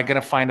 And am I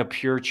going to find a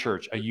pure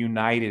church, a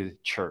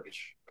united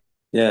church,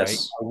 right?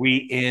 Yes. Are we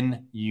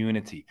in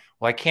unity?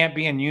 Well, I can't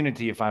be in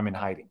unity if I'm in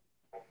hiding.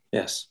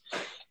 Yes.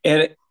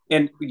 And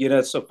you know,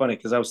 it's so funny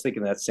because I was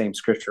thinking that same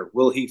scripture.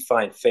 Will he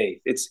find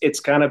faith? It's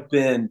kind of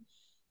been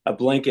a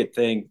blanket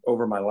thing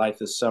over my life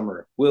this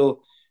summer.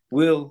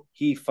 Will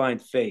he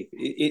find faith?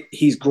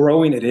 He's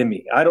growing it in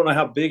me. I don't know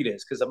how big it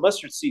is because a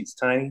mustard seed's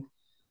tiny.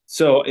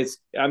 So it's,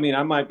 I mean,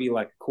 I might be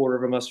like a quarter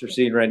of a mustard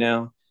seed right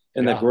now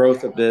in the Yeah.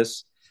 growth of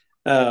this.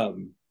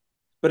 Um,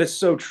 but it's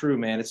so true,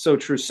 man. It's so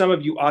true. Some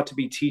of you ought to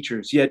be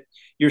teachers, yet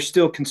you're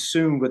still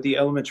consumed with the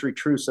elementary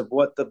truths of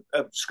what the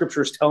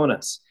scripture is telling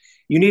us.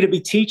 You need to be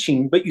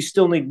teaching, but you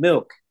still need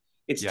milk.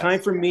 It's time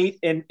Yes. for meat,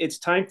 and it's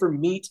time for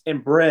meat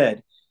and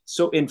bread.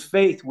 So in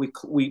faith,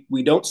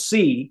 we don't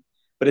see,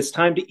 but it's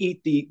time to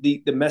eat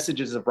the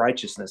messages of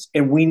righteousness,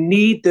 and we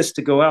need this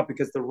to go out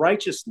because the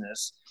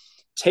righteousness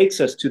takes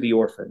us to the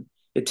orphan,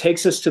 it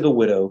takes us to the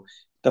widow,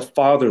 the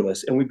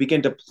fatherless, and we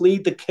begin to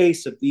plead the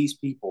case of these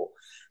people.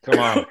 Come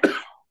on.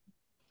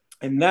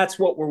 And that's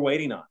what we're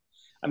waiting on.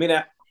 I mean,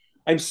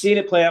 I'm seeing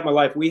it play out in my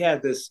life. We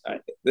had this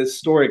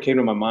story came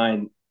to my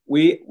mind.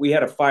 We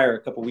had a fire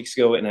a couple weeks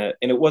ago, and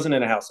it wasn't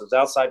in a house. It was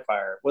outside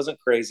fire. It wasn't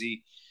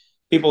crazy.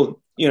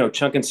 People, you know,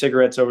 chunking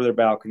cigarettes over their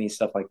balcony,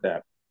 stuff like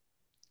that.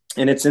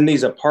 And it's in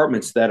these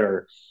apartments that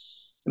are,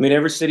 I mean,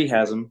 every city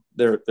has them.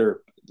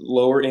 They're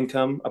lower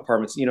income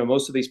apartments. You know,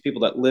 most of these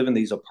people that live in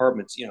these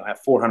apartments, you know, have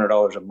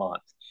 $400 a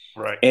month.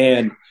 Right.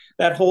 And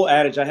that whole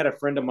adage, I had a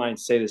friend of mine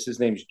say this. His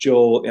name's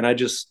Joel, and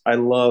I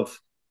love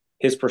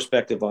his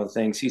perspective on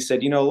things. He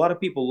said, you know, a lot of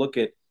people look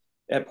at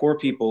poor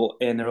people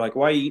and they're like,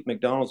 why you eat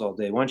McDonald's all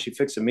day? Why don't you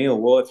fix a meal?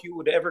 Well, if you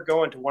would ever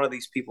go into one of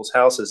these people's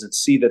houses and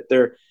see that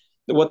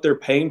what they're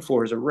paying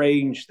for is a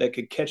range that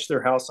could catch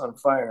their house on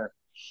fire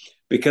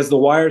because the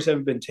wires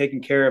haven't been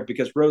taken care of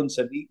because rodents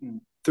have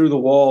eaten through the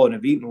wall and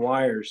have eaten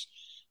wires,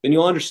 then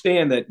you'll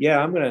understand that, yeah,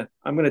 I'm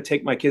gonna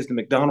take my kids to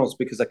McDonald's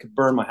because I could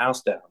burn my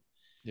house down.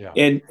 Yeah.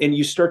 And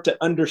you start to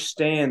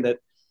understand that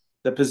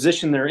the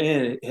position they're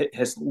in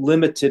has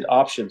limited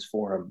options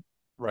for them.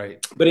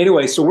 Right. But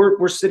anyway, so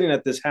we're sitting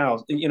at this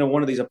house, you know,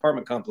 one of these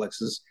apartment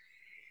complexes,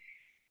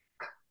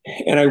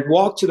 And I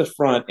walk to the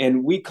front,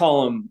 and we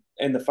call them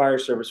in the fire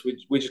service,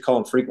 we just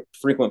call them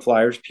frequent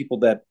flyers, people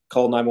that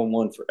call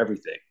 911 for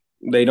everything.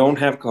 They don't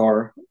have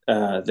car.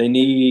 They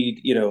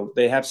need,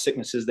 they have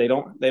sicknesses. They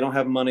don't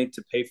have money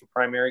to pay for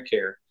primary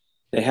care.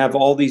 They have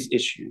all these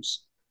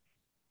issues.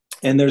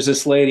 And there's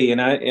this lady, and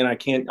I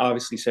can't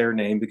obviously say her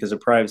name because of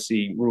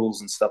privacy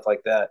rules and stuff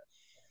like that.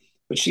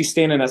 But she's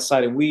standing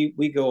outside, and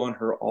we go on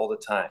her all the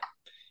time.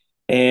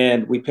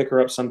 And we pick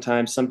her up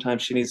sometimes.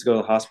 Sometimes she needs to go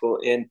to the hospital,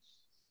 and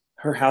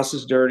her house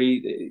is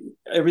dirty.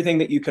 Everything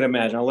that you could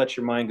imagine. I'll let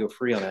your mind go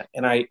free on that.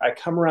 And I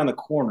come around the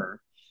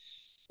corner,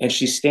 and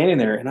she's standing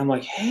there, and I'm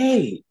like,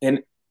 hey, and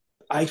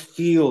I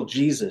feel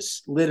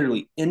Jesus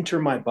literally enter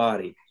my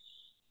body.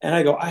 And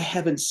I go, I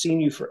haven't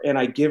seen you for, and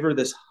I give her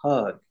this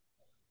hug.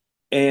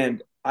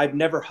 And I've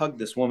never hugged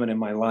this woman in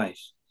my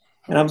life.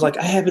 And I was like,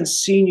 I haven't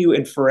seen you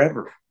in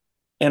forever.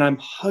 And I'm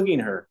hugging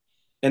her.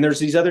 And there's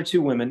these other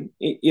two women,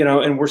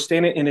 and we're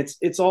standing, and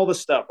it's all the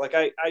stuff. Like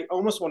I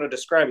almost want to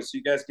describe it so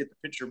you guys get the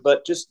picture,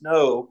 but just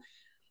know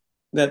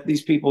that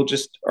these people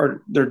just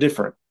they're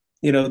different.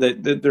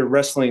 That they're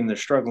wrestling, they're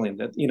struggling,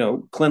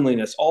 that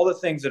cleanliness, all the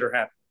things that are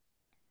happening.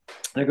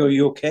 And I go,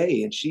 you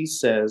okay? And she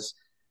says,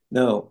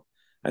 no,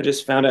 I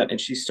just found out. And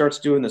she starts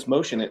doing this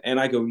motion, and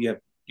I go,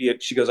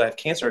 she goes, I have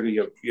cancer. I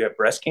go, you have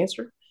breast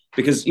cancer?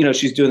 Because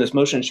she's doing this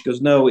motion. She goes,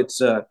 no,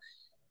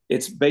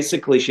 it's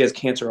basically she has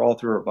cancer all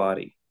through her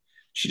body.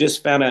 She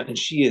just found out, and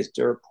she is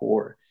dirt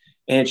poor,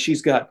 and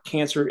she's got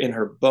cancer in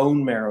her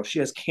bone marrow. She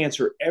has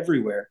cancer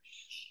everywhere,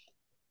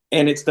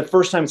 and it's the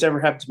first time it's ever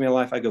happened to me in my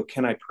life. I go,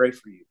 can I pray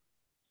for you?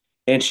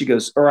 And she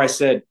goes, or I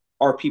said,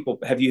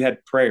 have you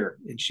had prayer?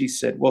 And she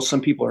said, well, some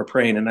people are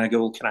praying. And I go,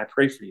 well, can I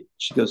pray for you?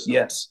 She goes,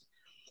 yes.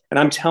 And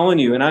I'm telling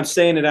you, and I'm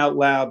saying it out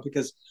loud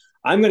because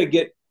I'm going to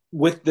get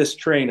with this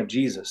train of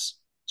Jesus.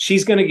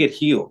 She's going to get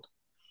healed.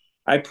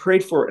 I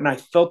prayed for her, and I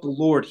felt the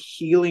Lord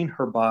healing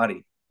her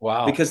body,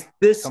 Wow. because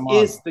this Come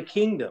on. is the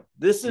kingdom.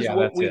 This is Yeah,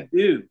 what that's we it.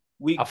 do.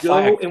 We A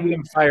go and we,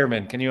 kingdom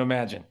fireman. Can you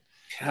imagine?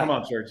 Come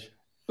God, on, church.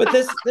 but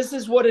this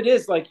is what it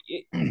is. Like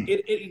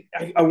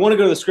I want to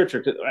go to the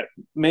scripture,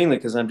 mainly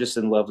because I'm just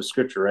in love with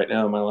scripture right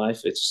now in my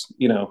life. It's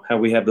how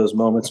we have those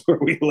moments where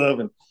we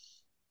love,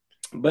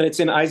 but it's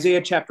in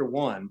Isaiah chapter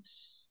 1.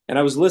 And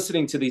I was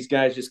listening to these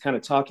guys just kind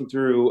of talking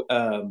through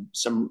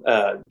some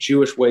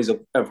Jewish ways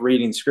of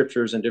reading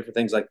scriptures and different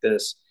things like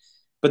this,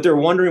 but they're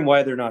wondering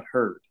why they're not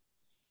heard.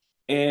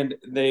 And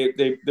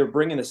they're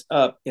bringing this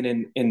up,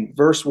 and in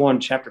verse 1,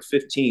 chapter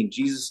 15,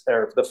 Jesus,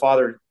 or the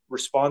Father,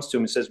 responds to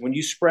him and says, when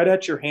you spread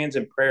out your hands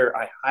in prayer,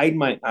 I hide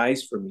my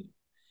eyes from you.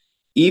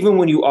 Even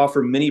when you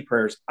offer many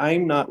prayers,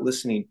 I'm not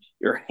listening.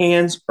 Your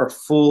hands are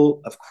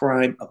full of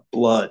crime, of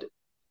blood.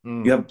 You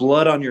Mm. have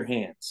blood on your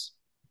hands.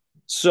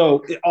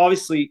 So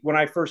obviously, when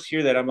I first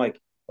hear that, I'm like,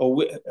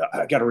 oh,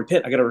 I got to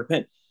repent. I got to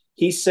repent.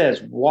 He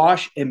says,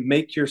 wash and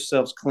make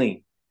yourselves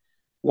clean.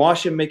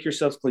 Wash and make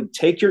yourselves clean.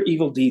 Take your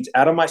evil deeds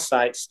out of my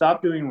sight.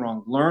 Stop doing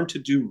wrong. Learn to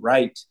do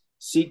right.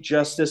 Seek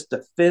justice.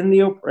 Defend the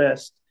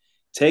oppressed.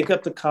 Take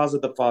up the cause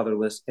of the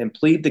fatherless, and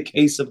plead the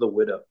case of the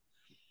widow.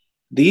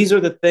 These are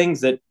the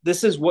things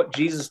this is what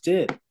Jesus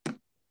did.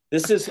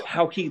 This is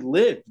how he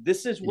lived.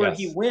 This is where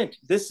he Yes. went.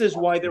 This is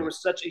why there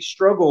was such a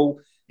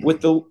struggle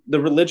with the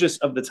religious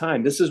of the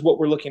time. This is what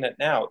we're looking at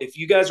now. If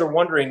you guys are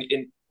wondering,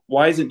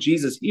 why isn't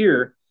Jesus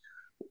here?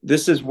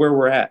 This is where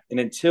we're at. And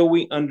until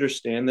we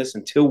understand this,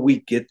 until we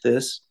get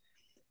this,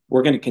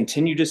 we're going to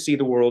continue to see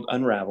the world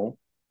unravel.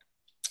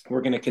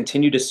 We're going to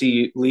continue to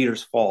see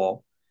leaders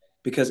fall,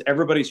 because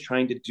everybody's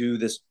trying to do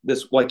this,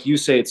 like you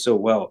say it so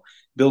well,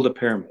 build a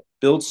pyramid,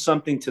 build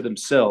something to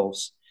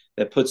themselves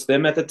that puts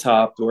them at the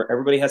top, where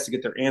everybody has to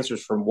get their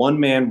answers from one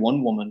man,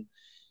 one woman.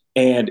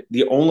 And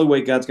the only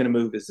way God's going to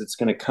move is it's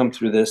going to come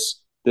through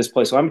this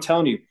place. So I'm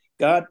telling you,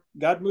 God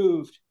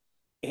moved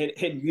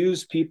and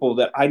used people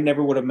that I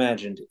never would have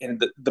imagined.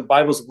 And the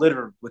Bible's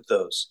littered with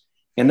those.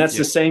 And that's Yeah,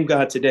 the same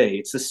God today.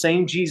 It's the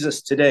same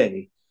Jesus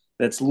today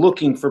that's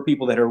looking for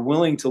people that are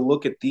willing to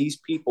look at these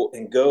people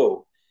and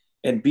go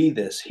and be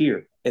this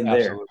here and there.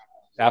 absolutely.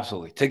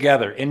 Absolutely.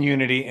 Together in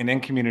unity and in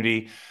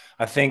community.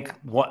 I think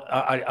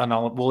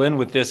we'll end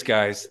with this,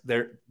 guys.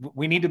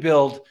 We need to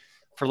build,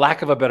 for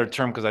lack of a better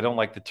term, because I don't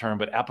like the term,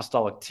 but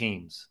apostolic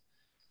teams.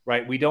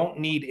 Right? We don't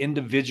need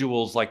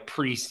individuals like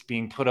priests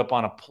being put up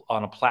on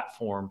a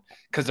platform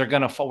because they're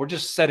going to fall. We're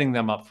just setting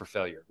them up for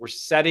failure. We're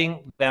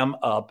setting them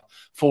up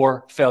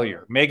for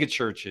failure. Mega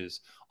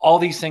churches, all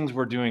these things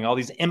we're doing, all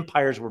these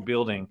empires we're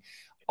building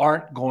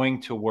aren't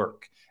going to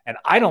work. And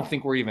I don't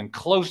think we're even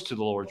close to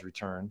the Lord's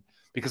return,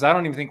 because I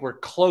don't even think we're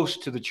close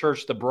to the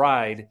church, the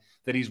bride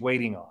that he's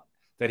waiting on,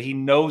 that he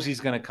knows he's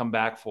going to come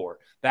back for.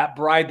 That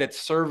bride that's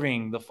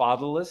serving the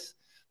fatherless,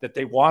 that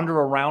they wander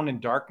around in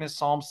darkness.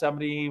 Psalm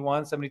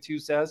 71, 72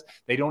 says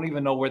they don't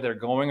even know where they're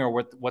going or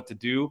what to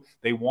do.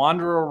 They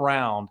wander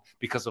around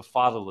because of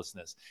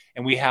fatherlessness.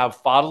 And we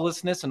have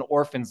fatherlessness and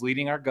orphans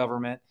leading our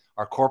government,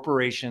 our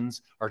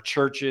corporations, our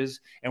churches.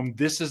 And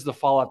this is the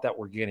fallout that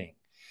we're getting.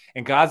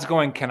 And God's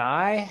going, can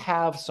I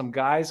have some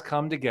guys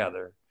come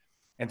together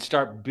and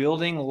start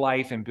building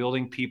life and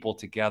building people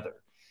together?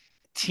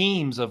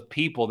 teams of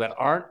people that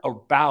aren't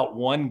about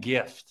one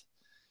gift.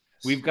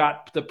 We've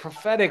got the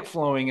prophetic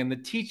flowing and the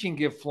teaching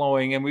gift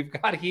flowing, and we've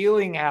got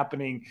healing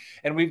happening,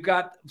 and we've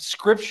got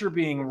scripture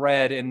being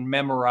read and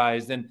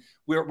memorized, and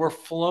we're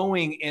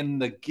flowing in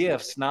the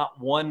gifts, not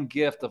one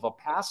gift of a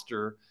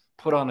pastor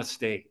put on a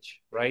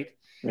stage, right?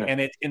 Yeah.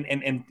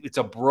 And it's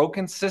a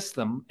broken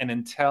system, and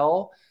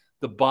until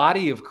the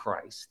body of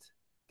Christ,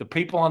 the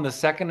people on the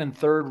second and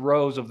third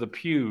rows of the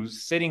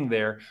pews sitting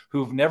there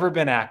who've never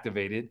been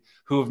activated,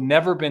 who have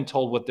never been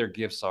told what their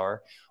gifts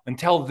are,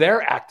 until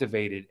they're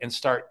activated and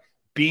start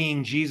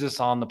being Jesus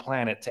on the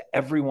planet to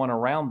everyone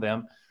around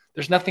them,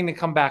 there's nothing to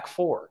come back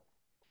for.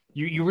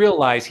 You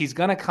realize he's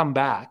going to come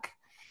back,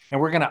 and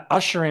we're going to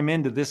usher him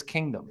into this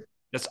kingdom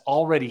that's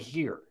already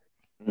here.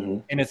 Mm-hmm.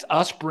 And it's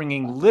us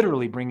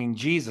literally bringing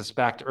Jesus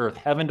back to earth,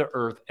 heaven to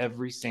earth,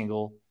 every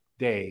single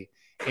day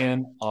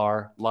in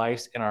our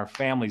lives, in our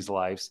families'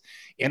 lives,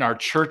 in our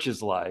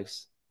churches'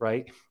 lives,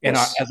 right? Yes. And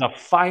as a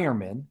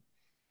fireman,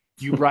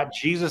 you brought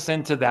Jesus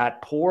into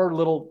that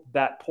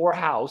poor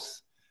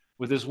house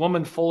with this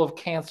woman full of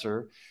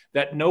cancer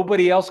that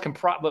nobody else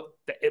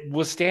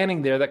was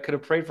standing there that could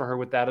have prayed for her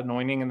with that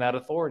anointing and that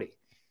authority.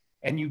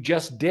 And you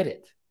just did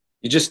it.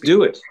 You just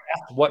do it.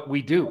 That's what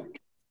we do.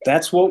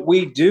 That's what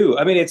we do.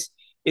 I mean, it's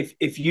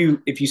if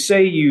you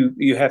say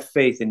you have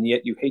faith and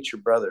yet you hate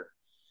your brother.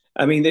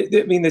 I mean,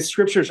 the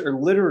scriptures are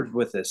littered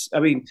with this. I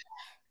mean,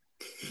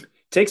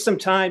 take some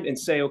time and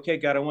say, okay,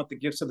 God, I want the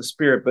gifts of the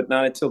Spirit, but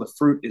not until the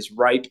fruit is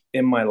ripe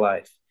in my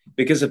life.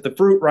 Because if the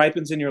fruit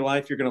ripens in your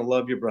life, you're going to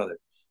love your brother.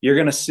 You're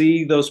going to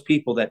see those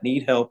people that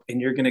need help, and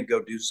you're going to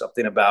go do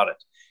something about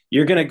it.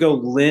 You're going to go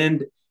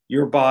lend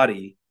your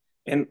body.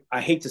 And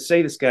I hate to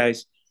say this,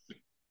 guys,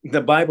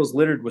 the Bible's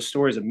littered with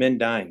stories of men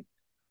dying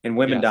and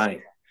women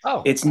dying.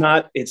 Oh, it's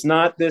not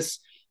this.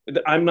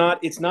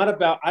 It's not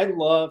about, I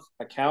love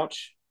a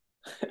couch.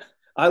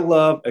 I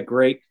love a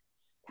great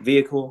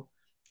vehicle.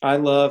 I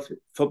love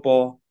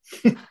football.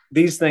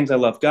 These things I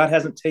love. God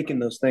hasn't taken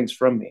those things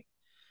from me.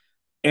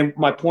 And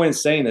my point in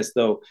saying this,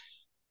 though,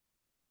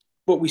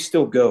 but we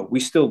still go. We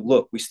still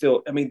look.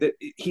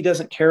 He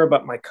doesn't care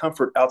about my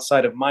comfort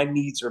outside of my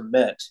needs are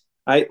met.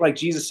 Like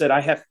Jesus said, I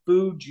have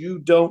food you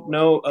don't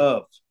know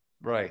of.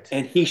 Right.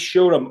 And he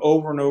showed them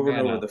over and over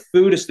and over. The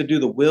food is to do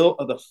the will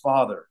of the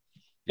Father.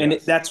 Yes.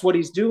 And that's what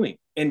he's doing.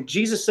 And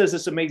Jesus says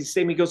this amazing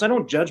statement. He goes, I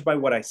don't judge by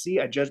what I see.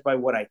 I judge by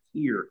what I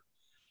hear.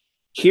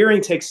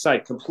 Hearing takes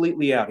sight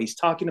completely out. He's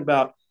talking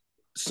about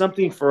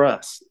something for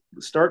us.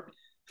 Start,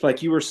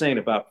 like you were saying,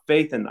 about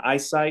faith and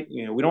eyesight.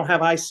 You know, we don't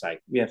have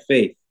eyesight. We have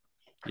faith.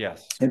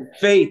 Yes. And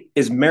faith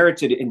is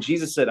merited. And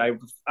Jesus said,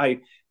 I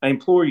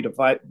implore you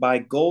to buy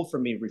gold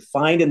from me,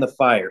 refined in the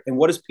fire. And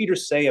what does Peter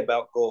say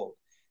about gold?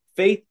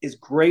 Faith is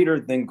greater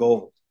than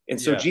gold. And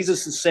so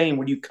Jesus is saying,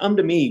 when you come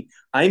to me,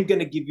 I'm going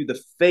to give you the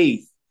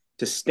faith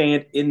to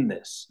stand in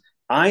this.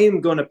 I am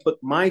going to put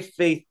my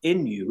faith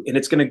in you, and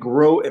it's going to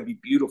grow and be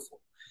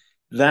beautiful.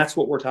 That's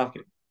what we're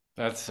talking about.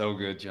 That's so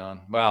good,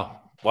 John.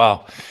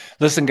 Wow.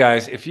 Listen,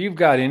 guys, if you've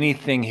got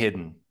anything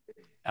hidden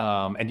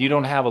and you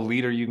don't have a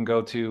leader you can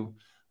go to,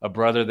 a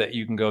brother that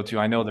you can go to,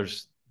 I know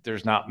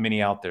there's not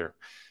many out there.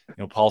 You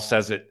know, Paul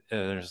says it,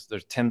 there's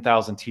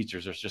 10,000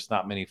 teachers. There's just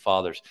not many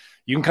fathers.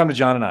 You can come to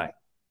John and I.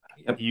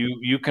 Yep.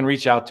 You can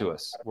reach out to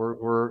us.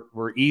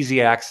 We're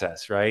easy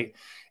access, right?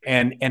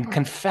 And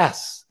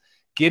confess.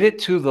 Get it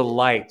to the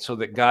light so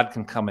that God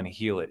can come and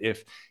heal it.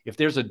 If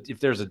there's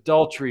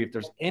adultery, if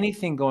there's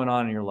anything going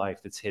on in your life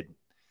that's hidden,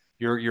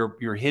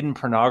 your hidden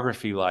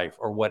pornography life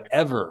or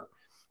whatever,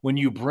 when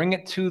you bring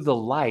it to the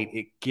light,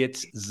 it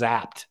gets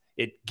zapped.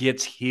 It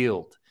gets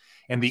healed.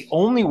 And the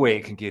only way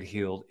it can get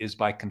healed is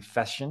by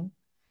confession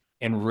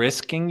and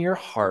risking your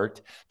heart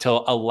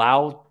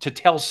to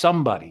tell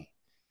somebody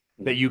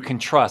that you can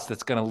trust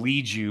that's going to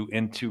lead you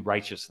into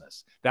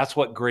righteousness. That's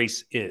what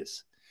grace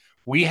is.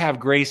 We have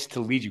grace to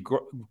lead you.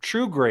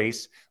 True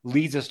grace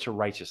leads us to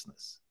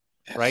righteousness,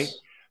 right?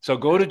 So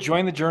go to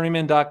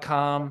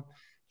jointhejourneyman.com,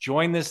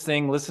 join this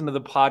thing, listen to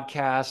the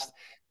podcast,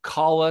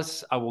 call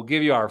us. I will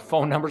give you our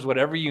phone numbers,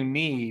 whatever you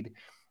need.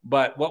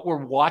 But what we're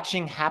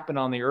watching happen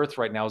on the earth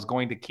right now is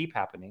going to keep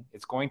happening.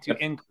 It's going to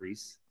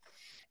increase.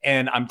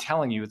 And I'm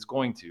telling you, it's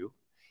going to.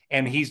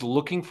 And he's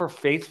looking for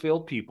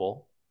faith-filled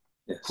people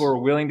who are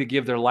willing to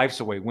give their lives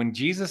away. When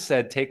Jesus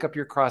said, take up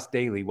your cross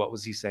daily, what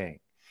was he saying?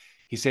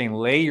 He's saying,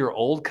 lay your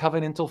old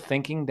covenantal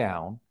thinking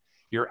down,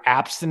 your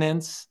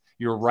abstinence,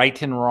 your right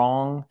and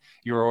wrong,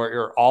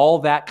 your all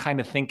that kind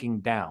of thinking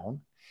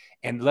down,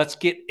 and let's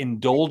get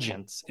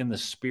indulgence in the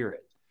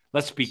Spirit.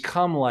 Let's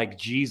become like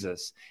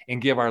Jesus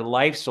and give our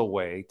lives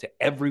away to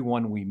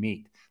everyone we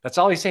meet. That's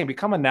all he's saying.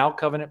 Become a now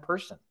covenant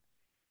person.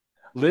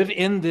 Live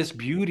in this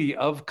beauty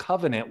of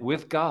covenant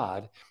with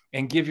God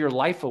and give your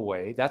life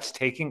away. That's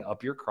taking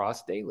up your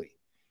cross daily.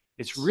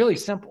 It's really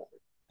simple,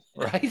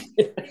 right?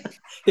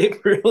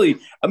 It really,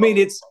 I mean,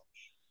 it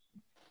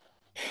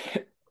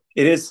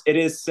is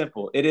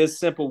simple. It is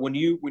simple when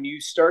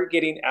you start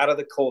getting out of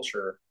the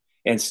culture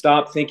and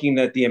stop thinking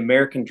that the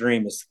American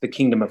dream is the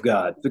kingdom of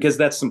God, because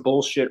that's some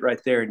bullshit right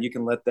there, and you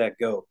can let that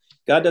go.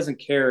 God doesn't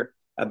care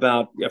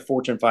about a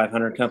Fortune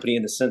 500 company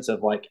in the sense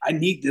of like, I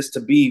need this to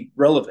be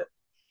relevant.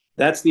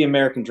 That's the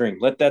American dream.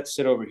 Let that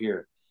sit over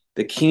here.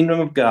 The kingdom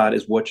of God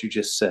is what you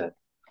just said.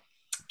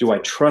 Do I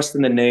trust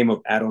in the name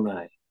of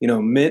Adonai?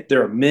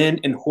 There are men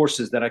and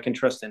horses that I can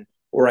trust in,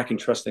 or I can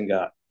trust in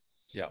God.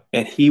 Yeah.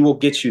 And he will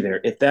get you there.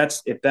 If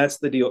that's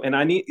the deal. And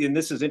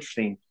this is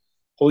interesting.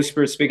 Holy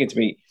Spirit speaking to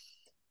me.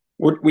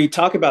 We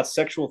talk about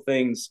sexual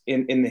things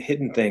in the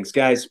hidden things.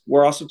 Guys,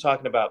 we're also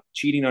talking about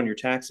cheating on your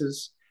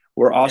taxes.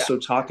 We're Yeah. also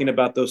talking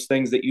about those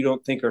things that you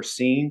don't think are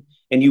seen.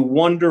 And you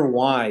wonder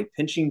why,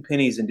 pinching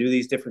pennies and do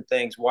these different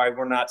things, why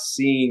we're not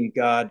seeing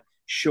God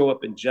show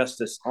up in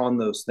justice on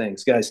those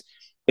things. Guys,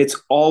 it's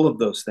all of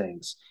those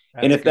things.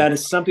 And That's if good. that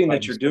is something Glad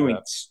that you you're said doing,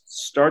 that.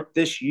 start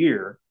this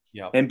year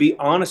Yeah. and be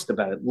honest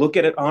about it. Look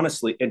at it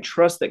honestly and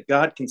trust that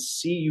God can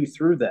see you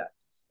through that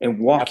and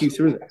walk you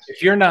Absolutely. through that.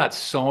 If you're not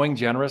sowing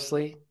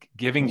generously,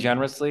 giving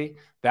generously,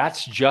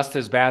 that's just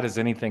as bad as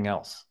anything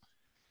else.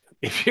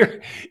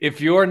 If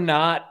you're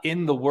not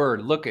in the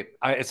word, look at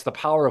it's the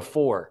power of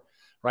four,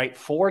 right?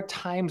 4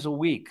 times a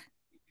week.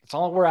 That's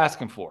all we're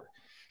asking for.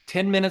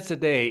 10 minutes a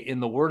day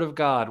in the word of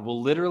God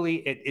will literally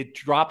it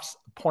drops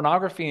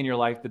pornography in your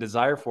life, the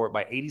desire for it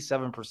by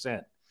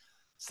 87%.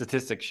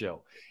 Statistics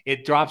show.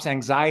 It drops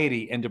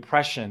anxiety and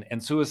depression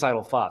and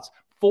suicidal thoughts.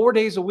 4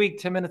 days a week,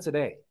 10 minutes a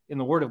day in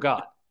the word of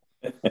God.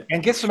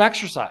 And get some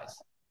exercise,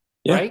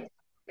 Yeah. right?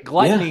 Yeah.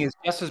 Gluttony is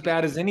just as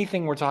bad as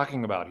anything we're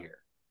talking about here,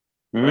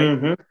 right?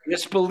 Mm-hmm.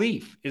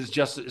 Disbelief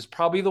is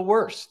probably the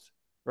worst,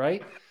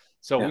 right?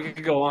 So Yeah. we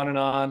could go on and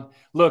on.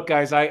 Look,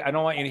 guys, I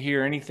don't want you to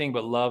hear anything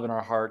but love in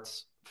our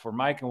hearts for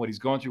Mike and what he's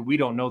going through. We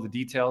don't know the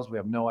details. We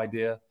have no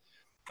idea.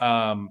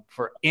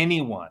 For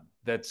anyone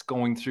that's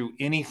going through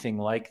anything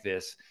like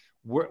this,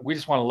 we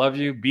just want to love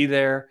you, be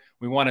there.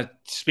 We want to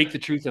speak the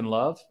truth in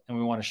love, and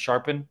we want to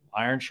sharpen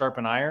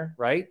iron,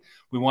 right?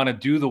 We want to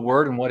do the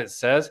word and what it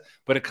says,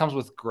 but it comes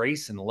with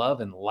grace and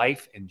love and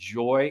life and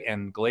joy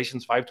and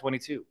Galatians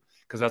 5:22,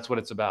 because that's what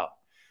it's about.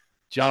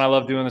 John, I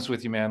love doing this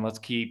with you, man.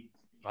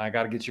 I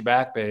got to get you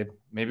back, babe.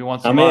 Maybe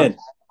once a I'm month. in.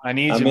 I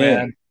need you, I'm in.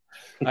 man.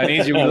 I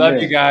need you. We I'm love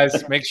you in.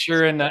 guys. Make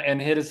sure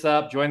and hit us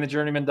up.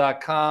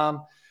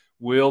 Jointhejourneyman.com.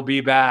 We'll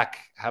be back.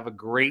 Have a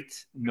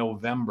great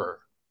November.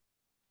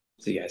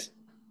 See you guys.